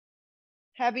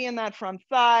 Heavy in that front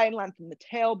thigh, lengthen the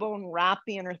tailbone, wrap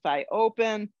the inner thigh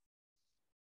open.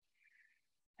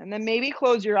 And then maybe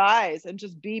close your eyes and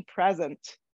just be present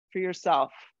for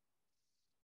yourself.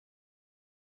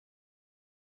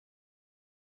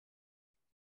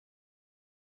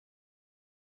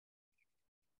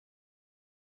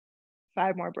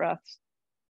 Five more breaths.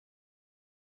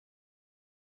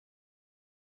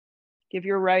 Give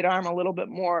your right arm a little bit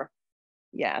more.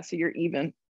 Yeah, so you're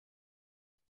even.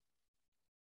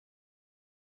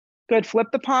 Good, flip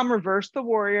the palm, reverse the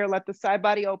warrior, let the side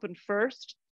body open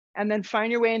first, and then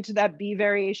find your way into that B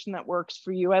variation that works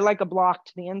for you. I like a block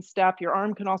to the instep. Your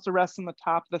arm can also rest on the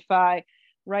top of the thigh.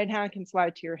 Right hand can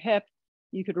slide to your hip.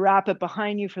 You could wrap it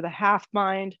behind you for the half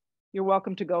bind. You're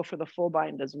welcome to go for the full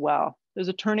bind as well. There's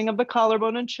a turning of the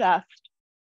collarbone and chest,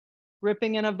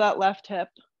 ripping in of that left hip.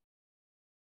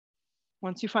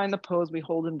 Once you find the pose, we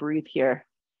hold and breathe here.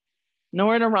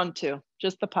 Nowhere to run to,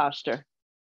 just the posture.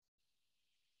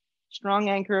 Strong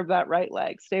anchor of that right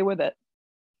leg. Stay with it.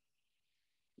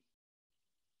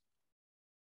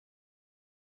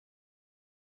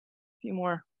 A few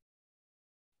more.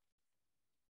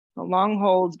 The long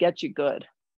holds get you good.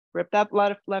 Rip that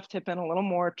left hip in a little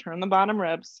more. Turn the bottom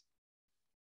ribs.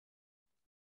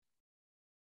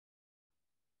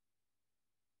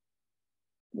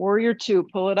 Warrior two,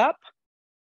 pull it up.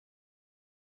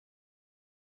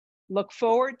 Look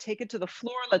forward, take it to the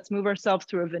floor. Let's move ourselves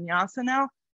through a vinyasa now.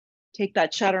 Take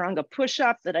that chaturanga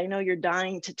push-up that I know you're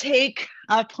dying to take.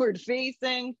 Upward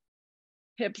facing,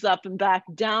 hips up and back,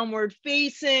 downward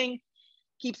facing.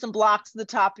 Keep some blocks to the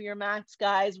top of your mats,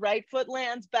 guys. Right foot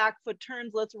lands, back foot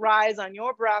turns. Let's rise on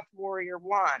your breath, warrior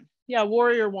one. Yeah,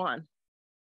 warrior one.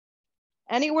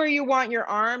 Anywhere you want your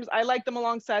arms, I like them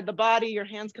alongside the body. Your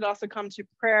hands could also come to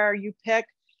prayer. You pick.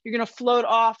 You're gonna float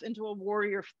off into a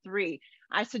warrior three.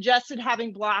 I suggested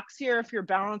having blocks here. If your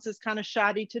balance is kind of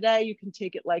shoddy today, you can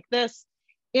take it like this.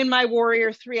 In my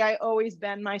warrior three, I always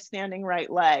bend my standing right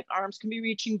leg. Arms can be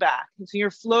reaching back. And so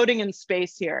you're floating in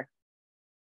space here.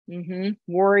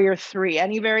 Warrior three,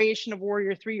 any variation of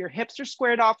warrior three, your hips are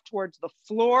squared off towards the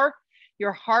floor.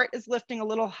 Your heart is lifting a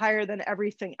little higher than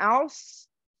everything else.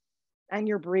 And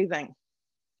you're breathing.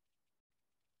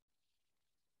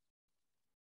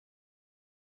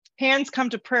 Hands come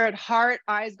to prayer at heart,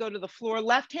 eyes go to the floor.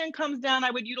 Left hand comes down.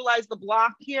 I would utilize the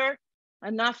block here.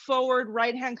 Enough forward.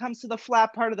 Right hand comes to the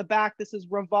flat part of the back. This is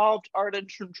revolved Ardha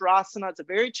Chandrasana. It's a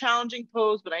very challenging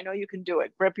pose, but I know you can do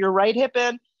it. Grip your right hip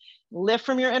in, lift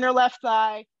from your inner left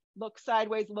thigh, look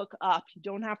sideways, look up. You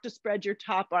don't have to spread your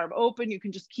top arm open. You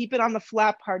can just keep it on the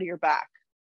flat part of your back.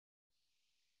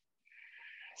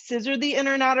 Scissor the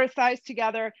inner and outer thighs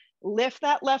together. Lift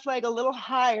that left leg a little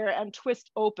higher and twist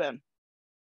open.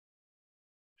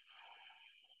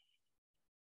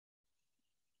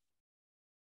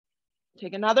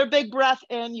 Take another big breath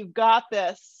in. You've got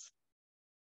this.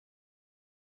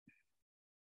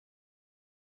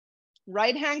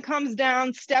 Right hand comes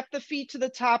down, step the feet to the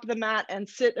top of the mat and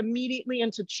sit immediately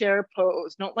into chair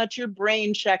pose. Don't let your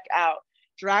brain check out.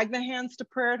 Drag the hands to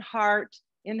prayer at heart.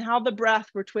 Inhale the breath.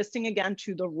 We're twisting again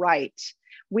to the right.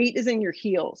 Weight is in your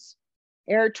heels.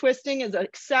 Air twisting is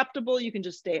acceptable. You can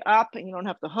just stay up and you don't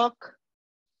have to hook.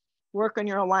 Work on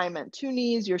your alignment. Two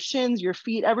knees, your shins, your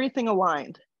feet, everything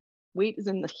aligned. Weight is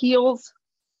in the heels.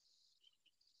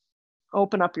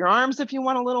 Open up your arms if you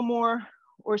want a little more,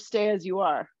 or stay as you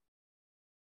are.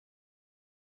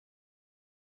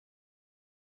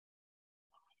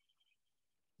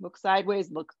 Look sideways,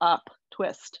 look up,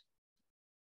 twist.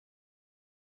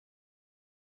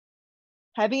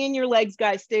 Heavy in your legs,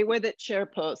 guys, stay with it, chair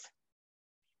pose.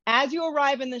 As you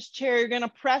arrive in this chair, you're gonna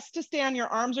press to stand, your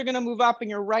arms are gonna move up and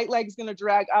your right leg's gonna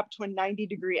drag up to a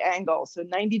 90-degree angle. So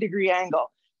 90-degree angle.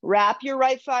 Wrap your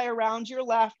right thigh around your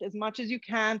left as much as you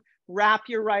can. Wrap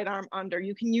your right arm under.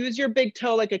 You can use your big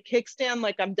toe like a kickstand,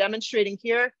 like I'm demonstrating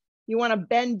here. You wanna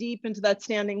bend deep into that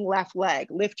standing left leg.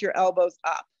 Lift your elbows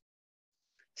up.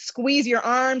 Squeeze your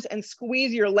arms and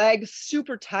squeeze your legs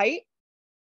super tight,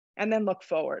 and then look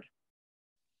forward.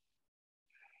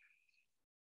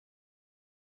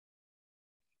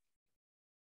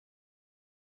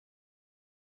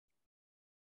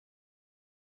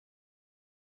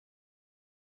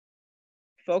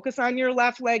 Focus on your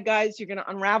left leg, guys. You're gonna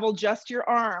unravel just your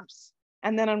arms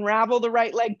and then unravel the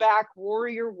right leg back,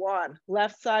 warrior one.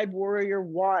 Left side, warrior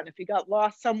one. If you got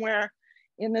lost somewhere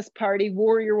in this party,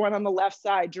 warrior one on the left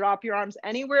side. Drop your arms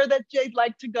anywhere that you'd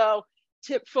like to go.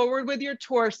 Tip forward with your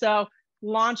torso.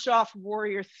 Launch off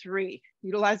warrior three.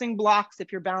 Utilizing blocks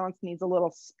if your balance needs a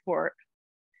little support.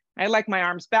 I like my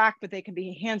arms back, but they can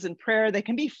be hands in prayer. They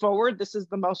can be forward. This is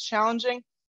the most challenging.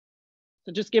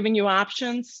 So just giving you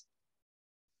options.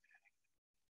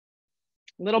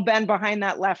 Little bend behind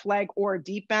that left leg or a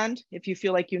deep bend if you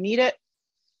feel like you need it.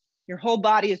 Your whole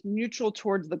body is neutral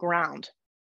towards the ground.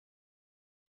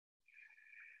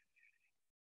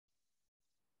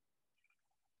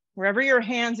 Wherever your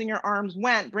hands and your arms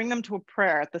went, bring them to a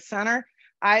prayer. At the center,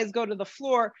 eyes go to the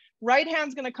floor. Right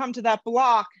hand's gonna come to that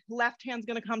block. Left hand's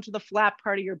gonna come to the flat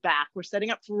part of your back. We're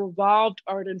setting up for revolved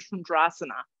Ardha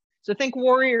Chandrasana. So think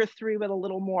warrior three with a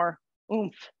little more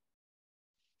oomph.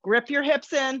 Grip your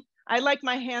hips in. I like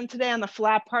my hand today on the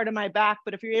flat part of my back,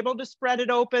 but if you're able to spread it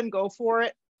open, go for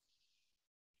it.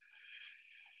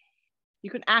 You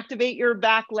can activate your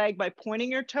back leg by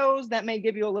pointing your toes. That may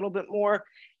give you a little bit more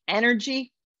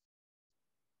energy.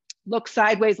 Look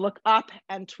sideways, look up,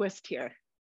 and twist here.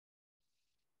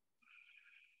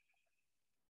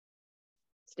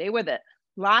 Stay with it.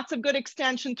 Lots of good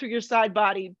extension through your side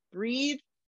body. Breathe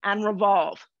and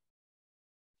revolve.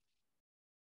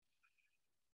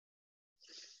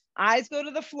 Eyes go to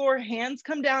the floor, hands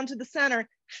come down to the center,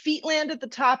 feet land at the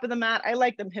top of the mat. I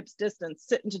like them hips distance,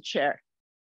 sit into chair.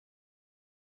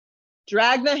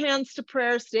 Drag the hands to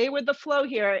prayer, stay with the flow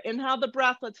here. Inhale the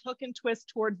breath, let's hook and twist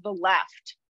towards the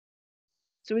left.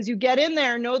 So as you get in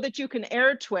there, know that you can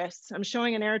air twist. I'm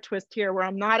showing an air twist here where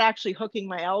I'm not actually hooking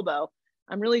my elbow.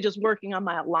 I'm really just working on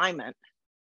my alignment.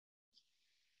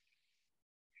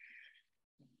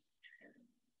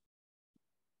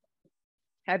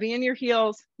 Heavy in your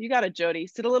heels. You got it, Jody.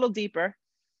 Sit a little deeper.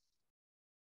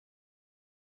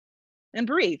 And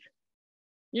breathe.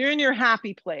 You're in your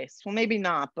happy place. Well, maybe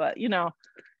not, but you know,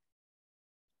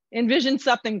 envision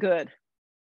something good.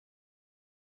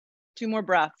 2 more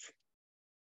breaths.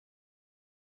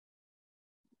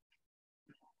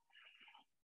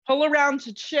 Pull around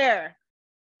to chair.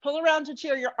 Pull around to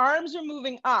chair. Your arms are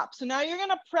moving up. So now you're going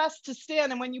to press to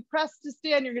stand. And when you press to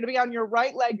stand, you're going to be on your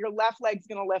right leg. Your left leg's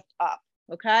going to lift up.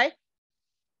 Okay?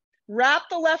 Wrap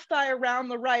the left thigh around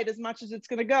the right as much as it's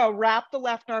going to go. Wrap the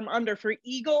left arm under for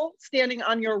eagle, standing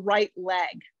on your right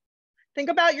leg. Think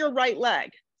about your right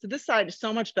leg. So this side is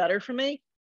so much better for me.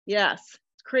 Yes,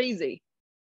 it's crazy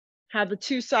how the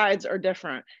two sides are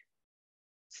different.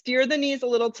 Steer the knees a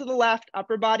little to the left,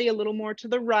 upper body a little more to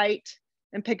the right,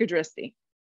 and pick a dristi.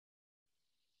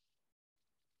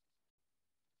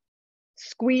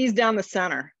 Squeeze down the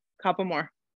center. Couple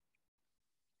more.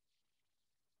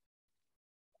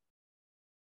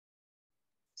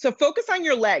 So focus on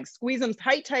your legs. Squeeze them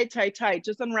tight, tight, tight, tight.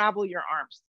 Just unravel your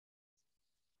arms.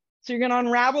 So you're going to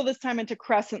unravel this time into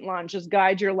crescent lunge. Just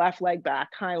guide your left leg back,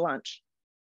 high lunge.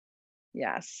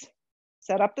 Yes.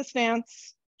 Set up the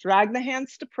stance. Drag the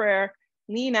hands to prayer.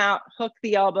 Lean out, hook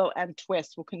the elbow, and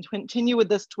twist. We'll continue with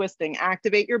this twisting.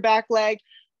 Activate your back leg,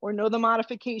 or know the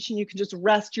modification. You can just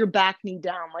rest your back knee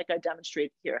down like I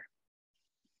demonstrated here.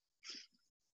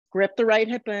 Grip the right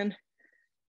hip in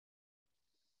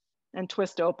and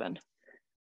twist open.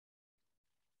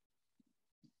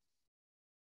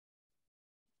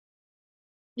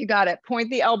 You got it. Point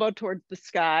the elbow towards the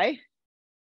sky.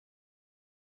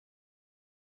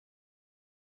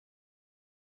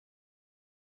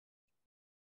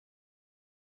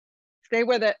 Stay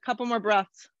with it. Couple more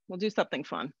breaths. We'll do something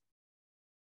fun.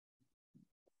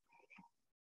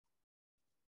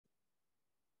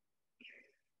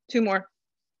 Two more.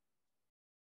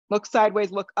 Look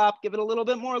sideways, look up. Give it a little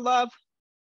bit more love.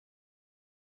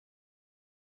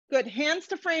 Good. Hands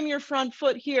to frame your front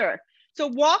foot here. So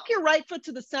walk your right foot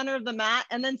to the center of the mat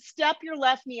and then step your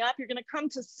left knee up. You're going to come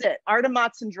to sit, Ardha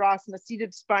Matsyendrasana,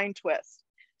 seated spine twist.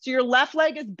 So your left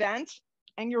leg is bent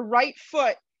and your right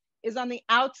foot is on the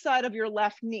outside of your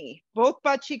left knee. Both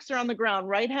butt cheeks are on the ground.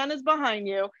 Right hand is behind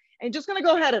you. And you're just going to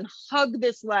go ahead and hug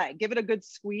this leg. Give it a good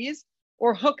squeeze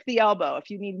or hook the elbow if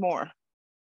you need more.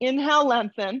 Inhale,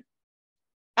 lengthen.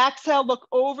 Exhale, look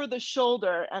over the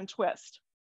shoulder and twist.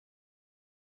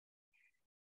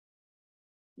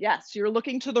 Yes, you're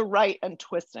looking to the right and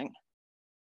twisting.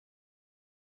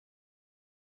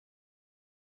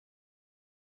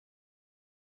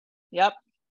 Yep.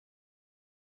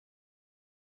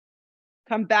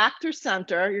 Come back through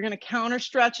center. You're going to counter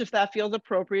stretch if that feels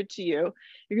appropriate to you.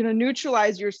 You're going to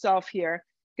neutralize yourself here.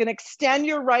 You're going to extend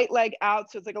your right leg out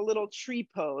so it's like a little tree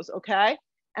pose, okay?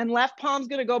 And left palm's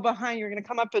gonna go behind. You're gonna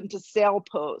come up into sail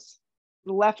pose.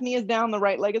 The left knee is down, the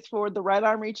right leg is forward, the right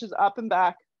arm reaches up and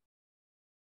back.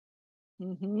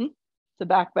 To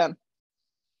back bend.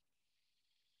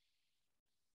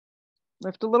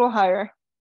 Lift a little higher.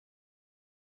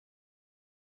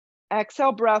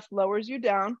 Exhale, breath lowers you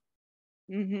down.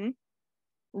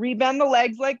 Rebend the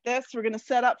legs like this. We're gonna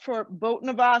set up for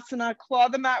Bottanavasana. Claw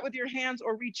the mat with your hands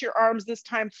or reach your arms this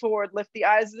time forward. Lift the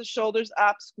eyes of the shoulders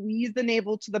up, squeeze the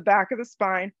navel to the back of the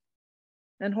spine,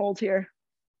 and hold here.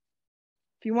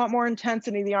 If you want more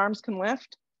intensity, the arms can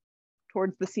lift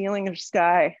towards the ceiling or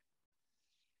sky.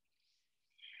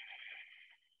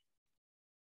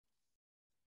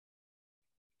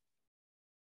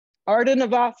 Ardha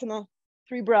Navasana,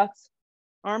 3 breaths.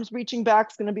 Arms reaching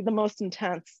back is gonna be the most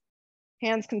intense.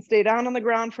 Hands can stay down on the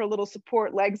ground for a little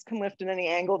support. Legs can lift in any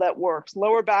angle that works.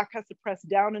 Lower back has to press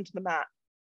down into the mat.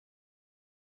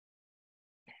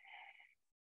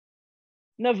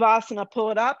 Navasana,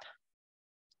 pull it up.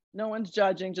 No one's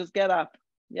judging, just get up.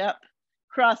 Yep.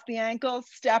 Cross the ankles,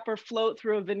 step or float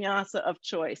through a vinyasa of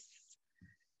choice,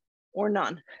 or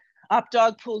none. Up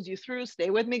dog pulls you through. Stay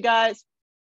with me, guys.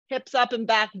 Hips up and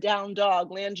back, down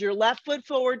dog. Land your left foot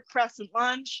forward, crescent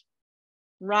lunge.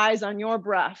 Rise on your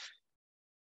breath.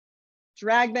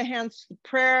 Drag the hands to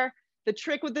prayer. The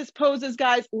trick with this pose is,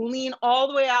 guys, lean all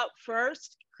the way out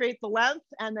first, create the length,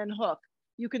 and then hook.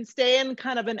 You can stay in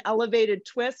kind of an elevated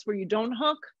twist where you don't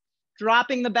hook.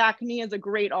 Dropping the back knee is a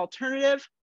great alternative.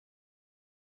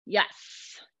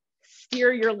 Yes.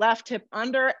 Steer your left hip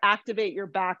under, activate your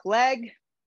back leg.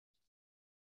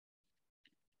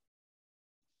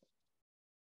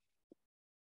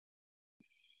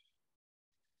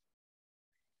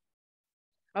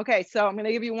 Okay, so I'm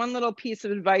gonna give you one little piece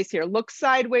of advice here. Look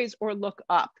sideways or look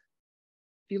up.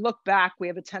 If you look back, we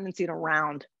have a tendency to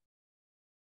round.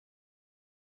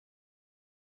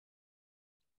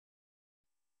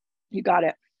 You got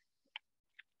it.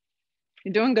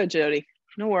 You're doing good, Jody.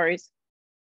 No worries.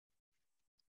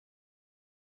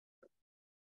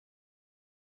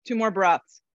 2 more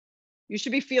breaths. You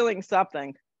should be feeling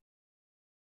something.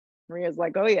 Maria's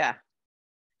like, oh yeah.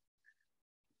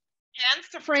 Hands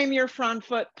to frame your front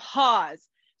foot, pause.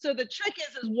 So the trick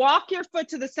is walk your foot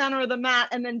to the center of the mat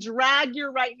and then drag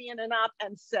your right knee in and up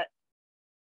and sit.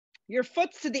 Your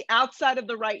foot's to the outside of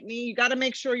the right knee. You gotta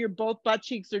make sure your both butt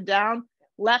cheeks are down.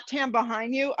 Left hand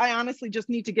behind you. I honestly just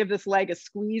need to give this leg a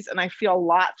squeeze and I feel a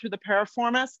lot through the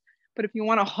piriformis. But if you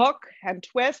wanna hook and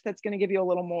twist, that's gonna give you a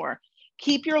little more.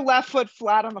 Keep your left foot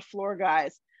flat on the floor,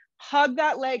 guys. Hug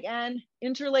that leg in,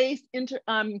 interlace,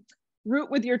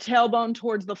 root with your tailbone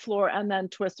towards the floor and then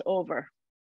twist over.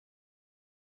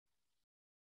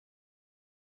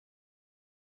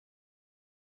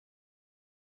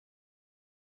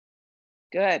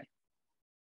 Good.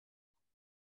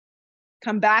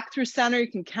 Come back through center.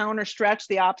 You can counter stretch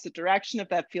the opposite direction if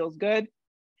that feels good.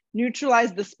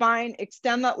 Neutralize the spine,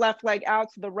 extend that left leg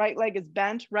out so the right leg is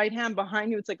bent, right hand behind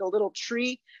you, it's like a little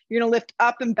tree. You're gonna lift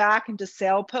up and back into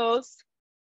sail pose.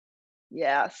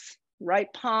 Yes, right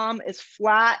palm is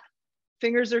flat.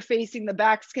 Fingers are facing the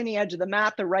back skinny edge of the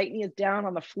mat. The right knee is down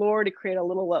on the floor to create a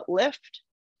little lift.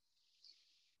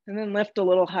 And then lift a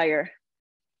little higher.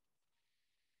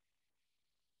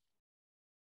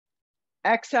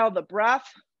 Exhale the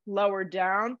breath, lower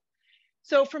down.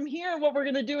 So from here, what we're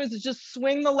gonna do is just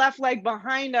swing the left leg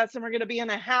behind us and we're gonna be in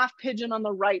a half pigeon on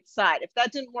the right side. If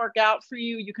that didn't work out for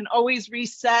you, you can always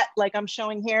reset like I'm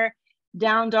showing here,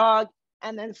 down dog,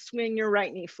 and then swing your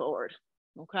right knee forward,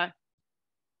 okay?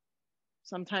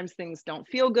 Sometimes things don't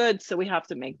feel good, so we have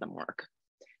to make them work.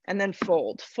 And then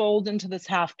fold into this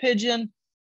half pigeon.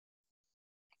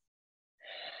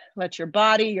 Let your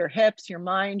body, your hips, your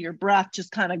mind, your breath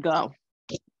just kind of go.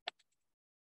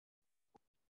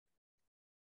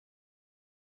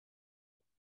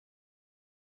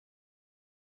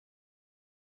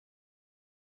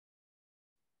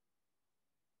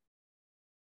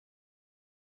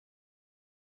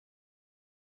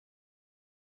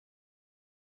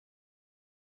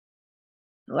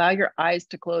 Allow your eyes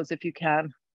to close if you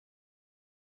can.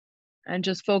 And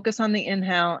just focus on the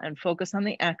inhale and focus on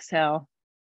the exhale.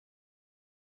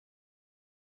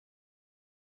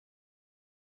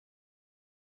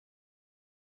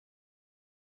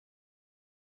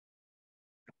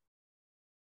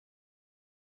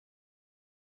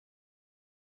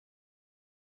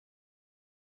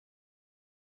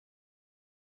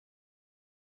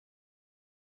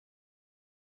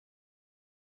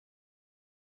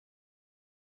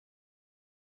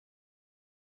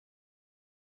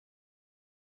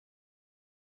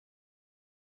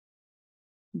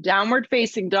 Downward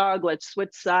facing dog, let's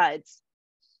switch sides.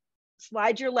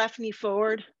 Slide your left knee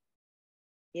forward.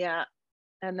 Yeah,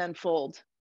 and then fold.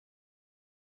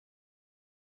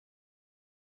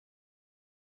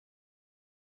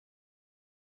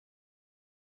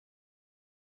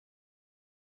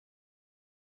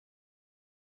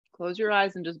 Close your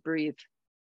eyes and just breathe.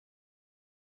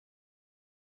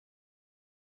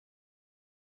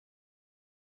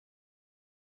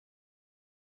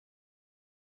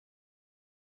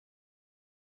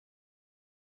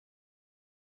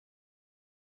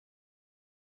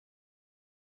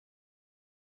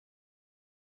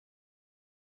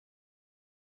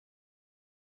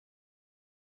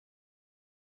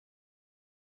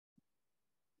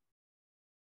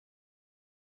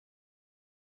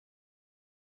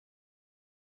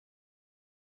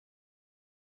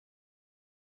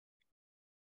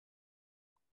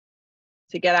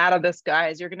 To get out of this,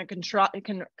 guys, you're going to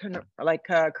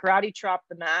karate chop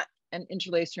the mat and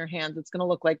interlace your hands. It's going to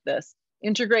look like this.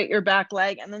 Integrate your back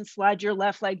leg and then slide your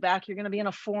left leg back. You're going to be in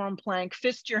a forearm plank.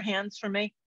 Fist your hands for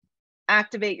me.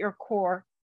 Activate your core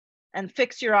and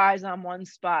fix your eyes on one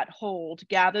spot. Hold.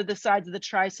 Gather the sides of the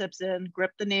triceps in.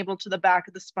 Grip the navel to the back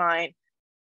of the spine.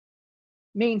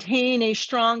 Maintain a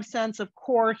strong sense of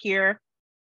core here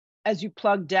as you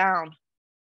plug down.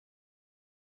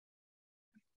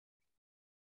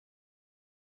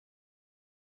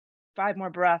 Five more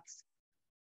breaths.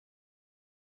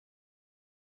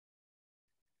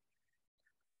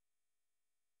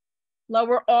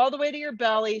 Lower all the way to your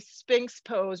belly, Sphinx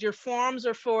pose. Your forearms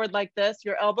are forward like this.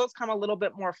 Your elbows come a little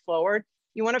bit more forward.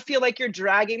 You want to feel like you're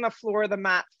dragging the floor of the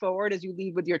mat forward as you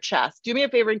lead with your chest. Do me a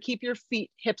favor and keep your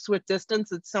feet hips width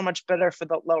distance. It's so much better for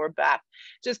the lower back.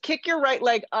 Just kick your right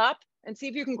leg up and see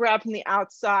if you can grab from the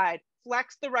outside.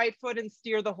 Flex the right foot and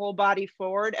steer the whole body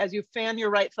forward as you fan your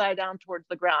right thigh down towards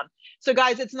the ground. So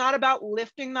guys, it's not about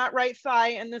lifting that right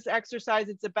thigh in this exercise.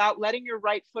 It's about letting your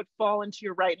right foot fall into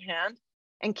your right hand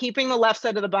and keeping the left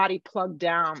side of the body plugged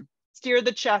down. Steer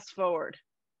the chest forward.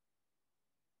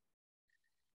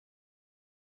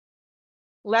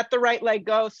 Let the right leg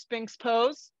go, Sphinx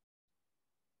pose.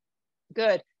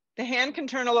 Good. The hand can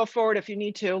turn a little forward if you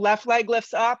need to. Left leg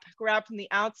lifts up, grab from the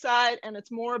outside, and it's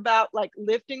more about like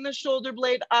lifting the shoulder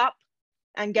blade up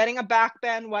and getting a back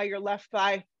bend while your left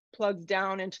thigh plugs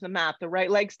down into the mat. The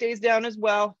right leg stays down as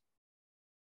well.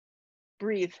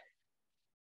 Breathe.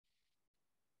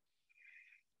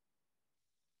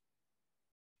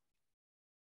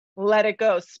 Let it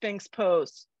go, Sphinx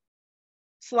pose.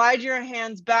 Slide your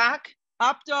hands back,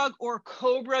 up dog or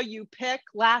cobra, you pick.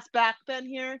 Last back bend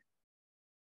here.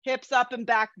 Hips up and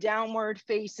back, downward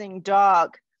facing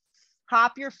dog.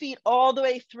 Hop your feet all the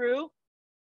way through.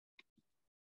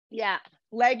 Yeah,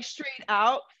 legs straight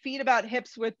out, feet about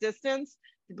hips width distance.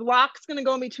 The block's gonna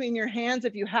go in between your hands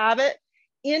if you have it.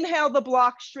 Inhale the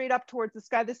block straight up towards the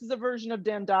sky. This is a version of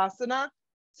Dandasana.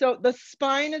 So the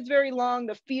spine is very long,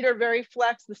 the feet are very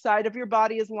flexed, the side of your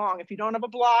body is long. If you don't have a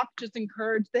block, just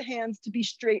encourage the hands to be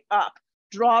straight up.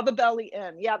 Draw the belly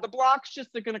in. Yeah, the blocks just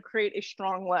are gonna create a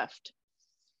strong lift.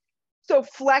 So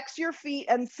flex your feet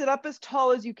and sit up as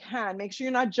tall as you can. Make sure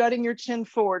you're not jutting your chin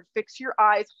forward. Fix your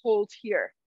eyes, hold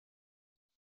here.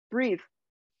 Breathe.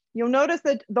 You'll notice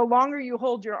that the longer you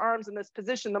hold your arms in this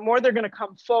position, the more they're gonna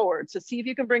come forward. So see if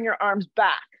you can bring your arms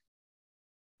back.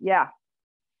 Yeah.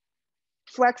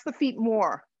 Flex the feet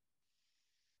more.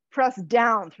 Press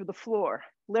down through the floor.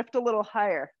 Lift a little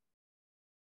higher.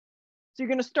 So you're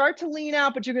gonna start to lean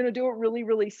out, but you're gonna do it really,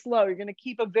 really slow. You're gonna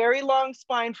keep a very long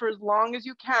spine for as long as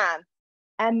you can.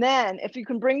 And then if you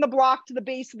can bring the block to the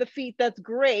base of the feet, that's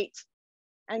great.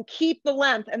 And keep the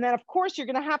length. And then of course you're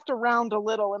gonna have to round a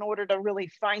little in order to really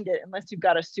find it unless you've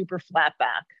got a super flat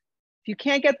back. If you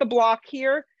can't get the block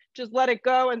here, just let it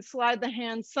go and slide the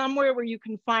hands somewhere where you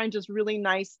can find just really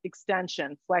nice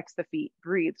extension. Flex the feet,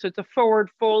 breathe. So it's a forward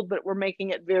fold, but we're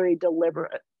making it very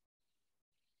deliberate.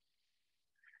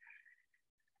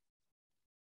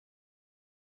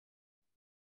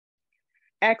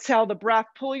 Exhale the breath,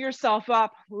 pull yourself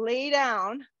up, lay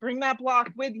down, bring that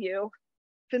block with you.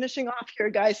 Finishing off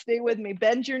here, guys, stay with me.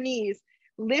 Bend your knees,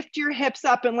 lift your hips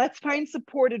up, and let's find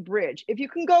supported bridge. If you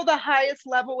can go the highest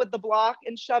level with the block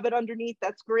and shove it underneath,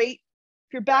 that's great.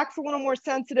 If your back's a little more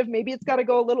sensitive, maybe it's got to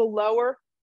go a little lower.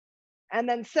 And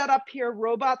then set up here,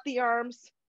 robot the arms,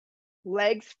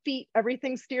 legs, feet,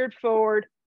 everything steered forward.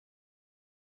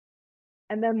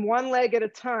 And then one leg at a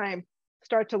time,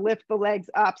 start to lift the legs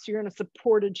up so you're in a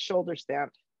supported shoulder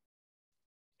stand.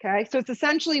 Okay, so it's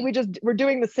essentially we're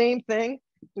doing the same thing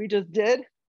we just did,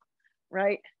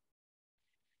 right?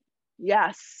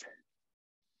 Yes.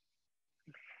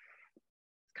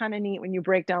 It's kind of neat when you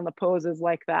break down the poses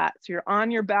like that. So you're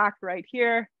on your back right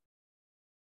here.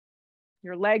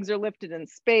 Your legs are lifted in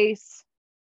space.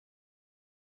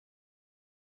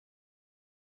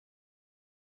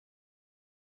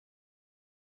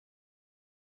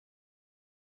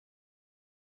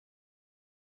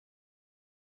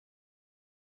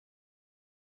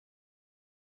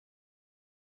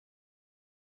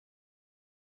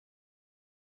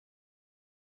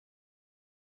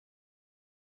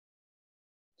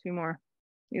 Two more.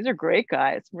 These are great,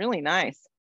 guys. Really nice.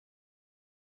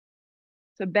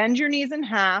 So bend your knees in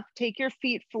half. Take your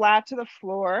feet flat to the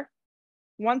floor.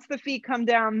 Once the feet come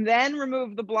down, then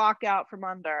remove the block out from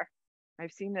under.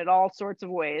 I've seen it all sorts of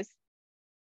ways.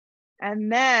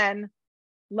 And then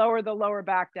lower the lower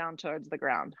back down towards the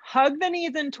ground. Hug the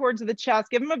knees in towards the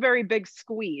chest. Give them a very big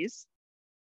squeeze.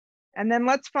 And then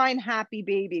let's find happy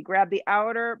baby. Grab the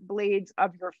outer blades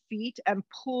of your feet and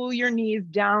pull your knees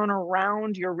down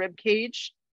around your rib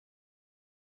cage.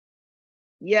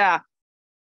 Yeah.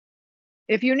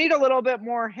 If you need a little bit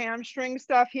more hamstring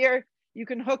stuff here, you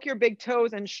can hook your big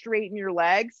toes and straighten your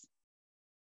legs.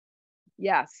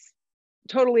 Yes,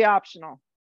 totally optional.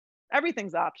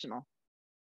 Everything's optional.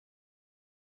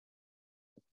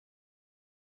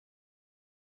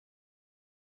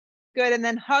 Good, and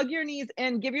then hug your knees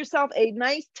in, give yourself a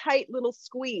nice tight little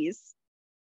squeeze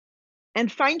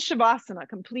and find Shavasana,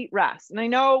 complete rest. And I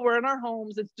know we're in our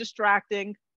homes, it's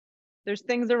distracting. There's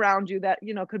things around you that,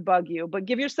 you know, could bug you, but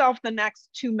give yourself the next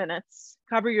 2 minutes,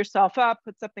 cover yourself up,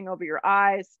 put something over your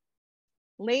eyes,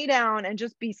 lay down and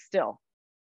just be still.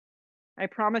 I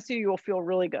promise you, you will feel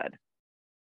really good.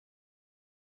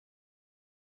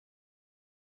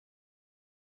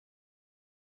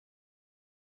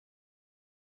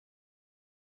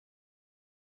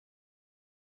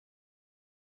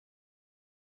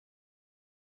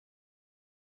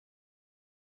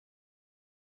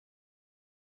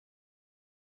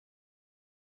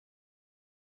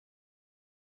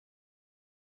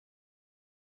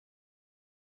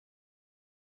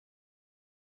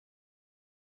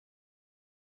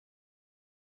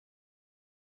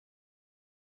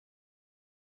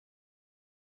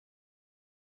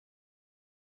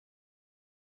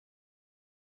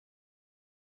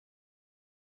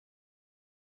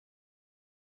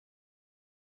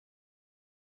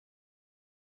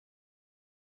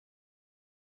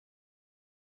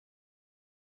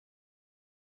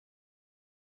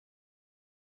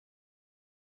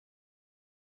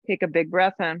 Take a big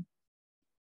breath in.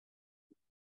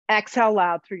 Exhale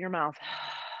loud through your mouth.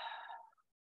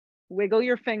 Wiggle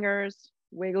your fingers,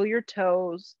 wiggle your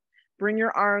toes, bring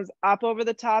your arms up over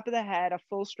the top of the head, a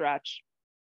full stretch.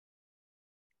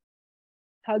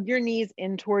 Hug your knees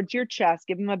in towards your chest,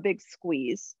 give them a big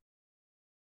squeeze.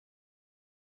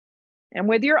 And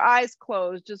with your eyes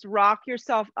closed, just rock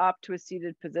yourself up to a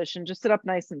seated position. Just sit up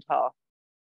nice and tall.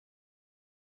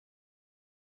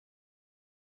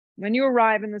 When you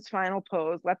arrive in this final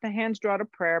pose, let the hands draw to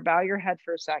prayer, bow your head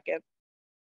for a second.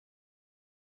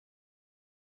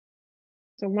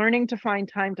 So learning to find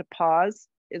time to pause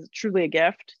is truly a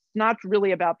gift. It's not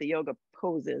really about the yoga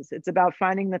poses. It's about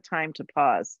finding the time to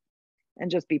pause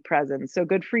and just be present. So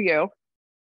good for you.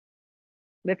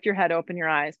 Lift your head, open your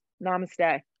eyes.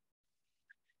 Namaste.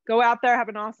 Go out there, have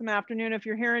an awesome afternoon. If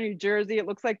you're here in New Jersey, it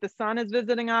looks like the sun is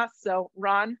visiting us, so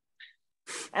run.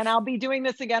 And I'll be doing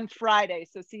this again Friday,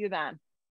 so see you then.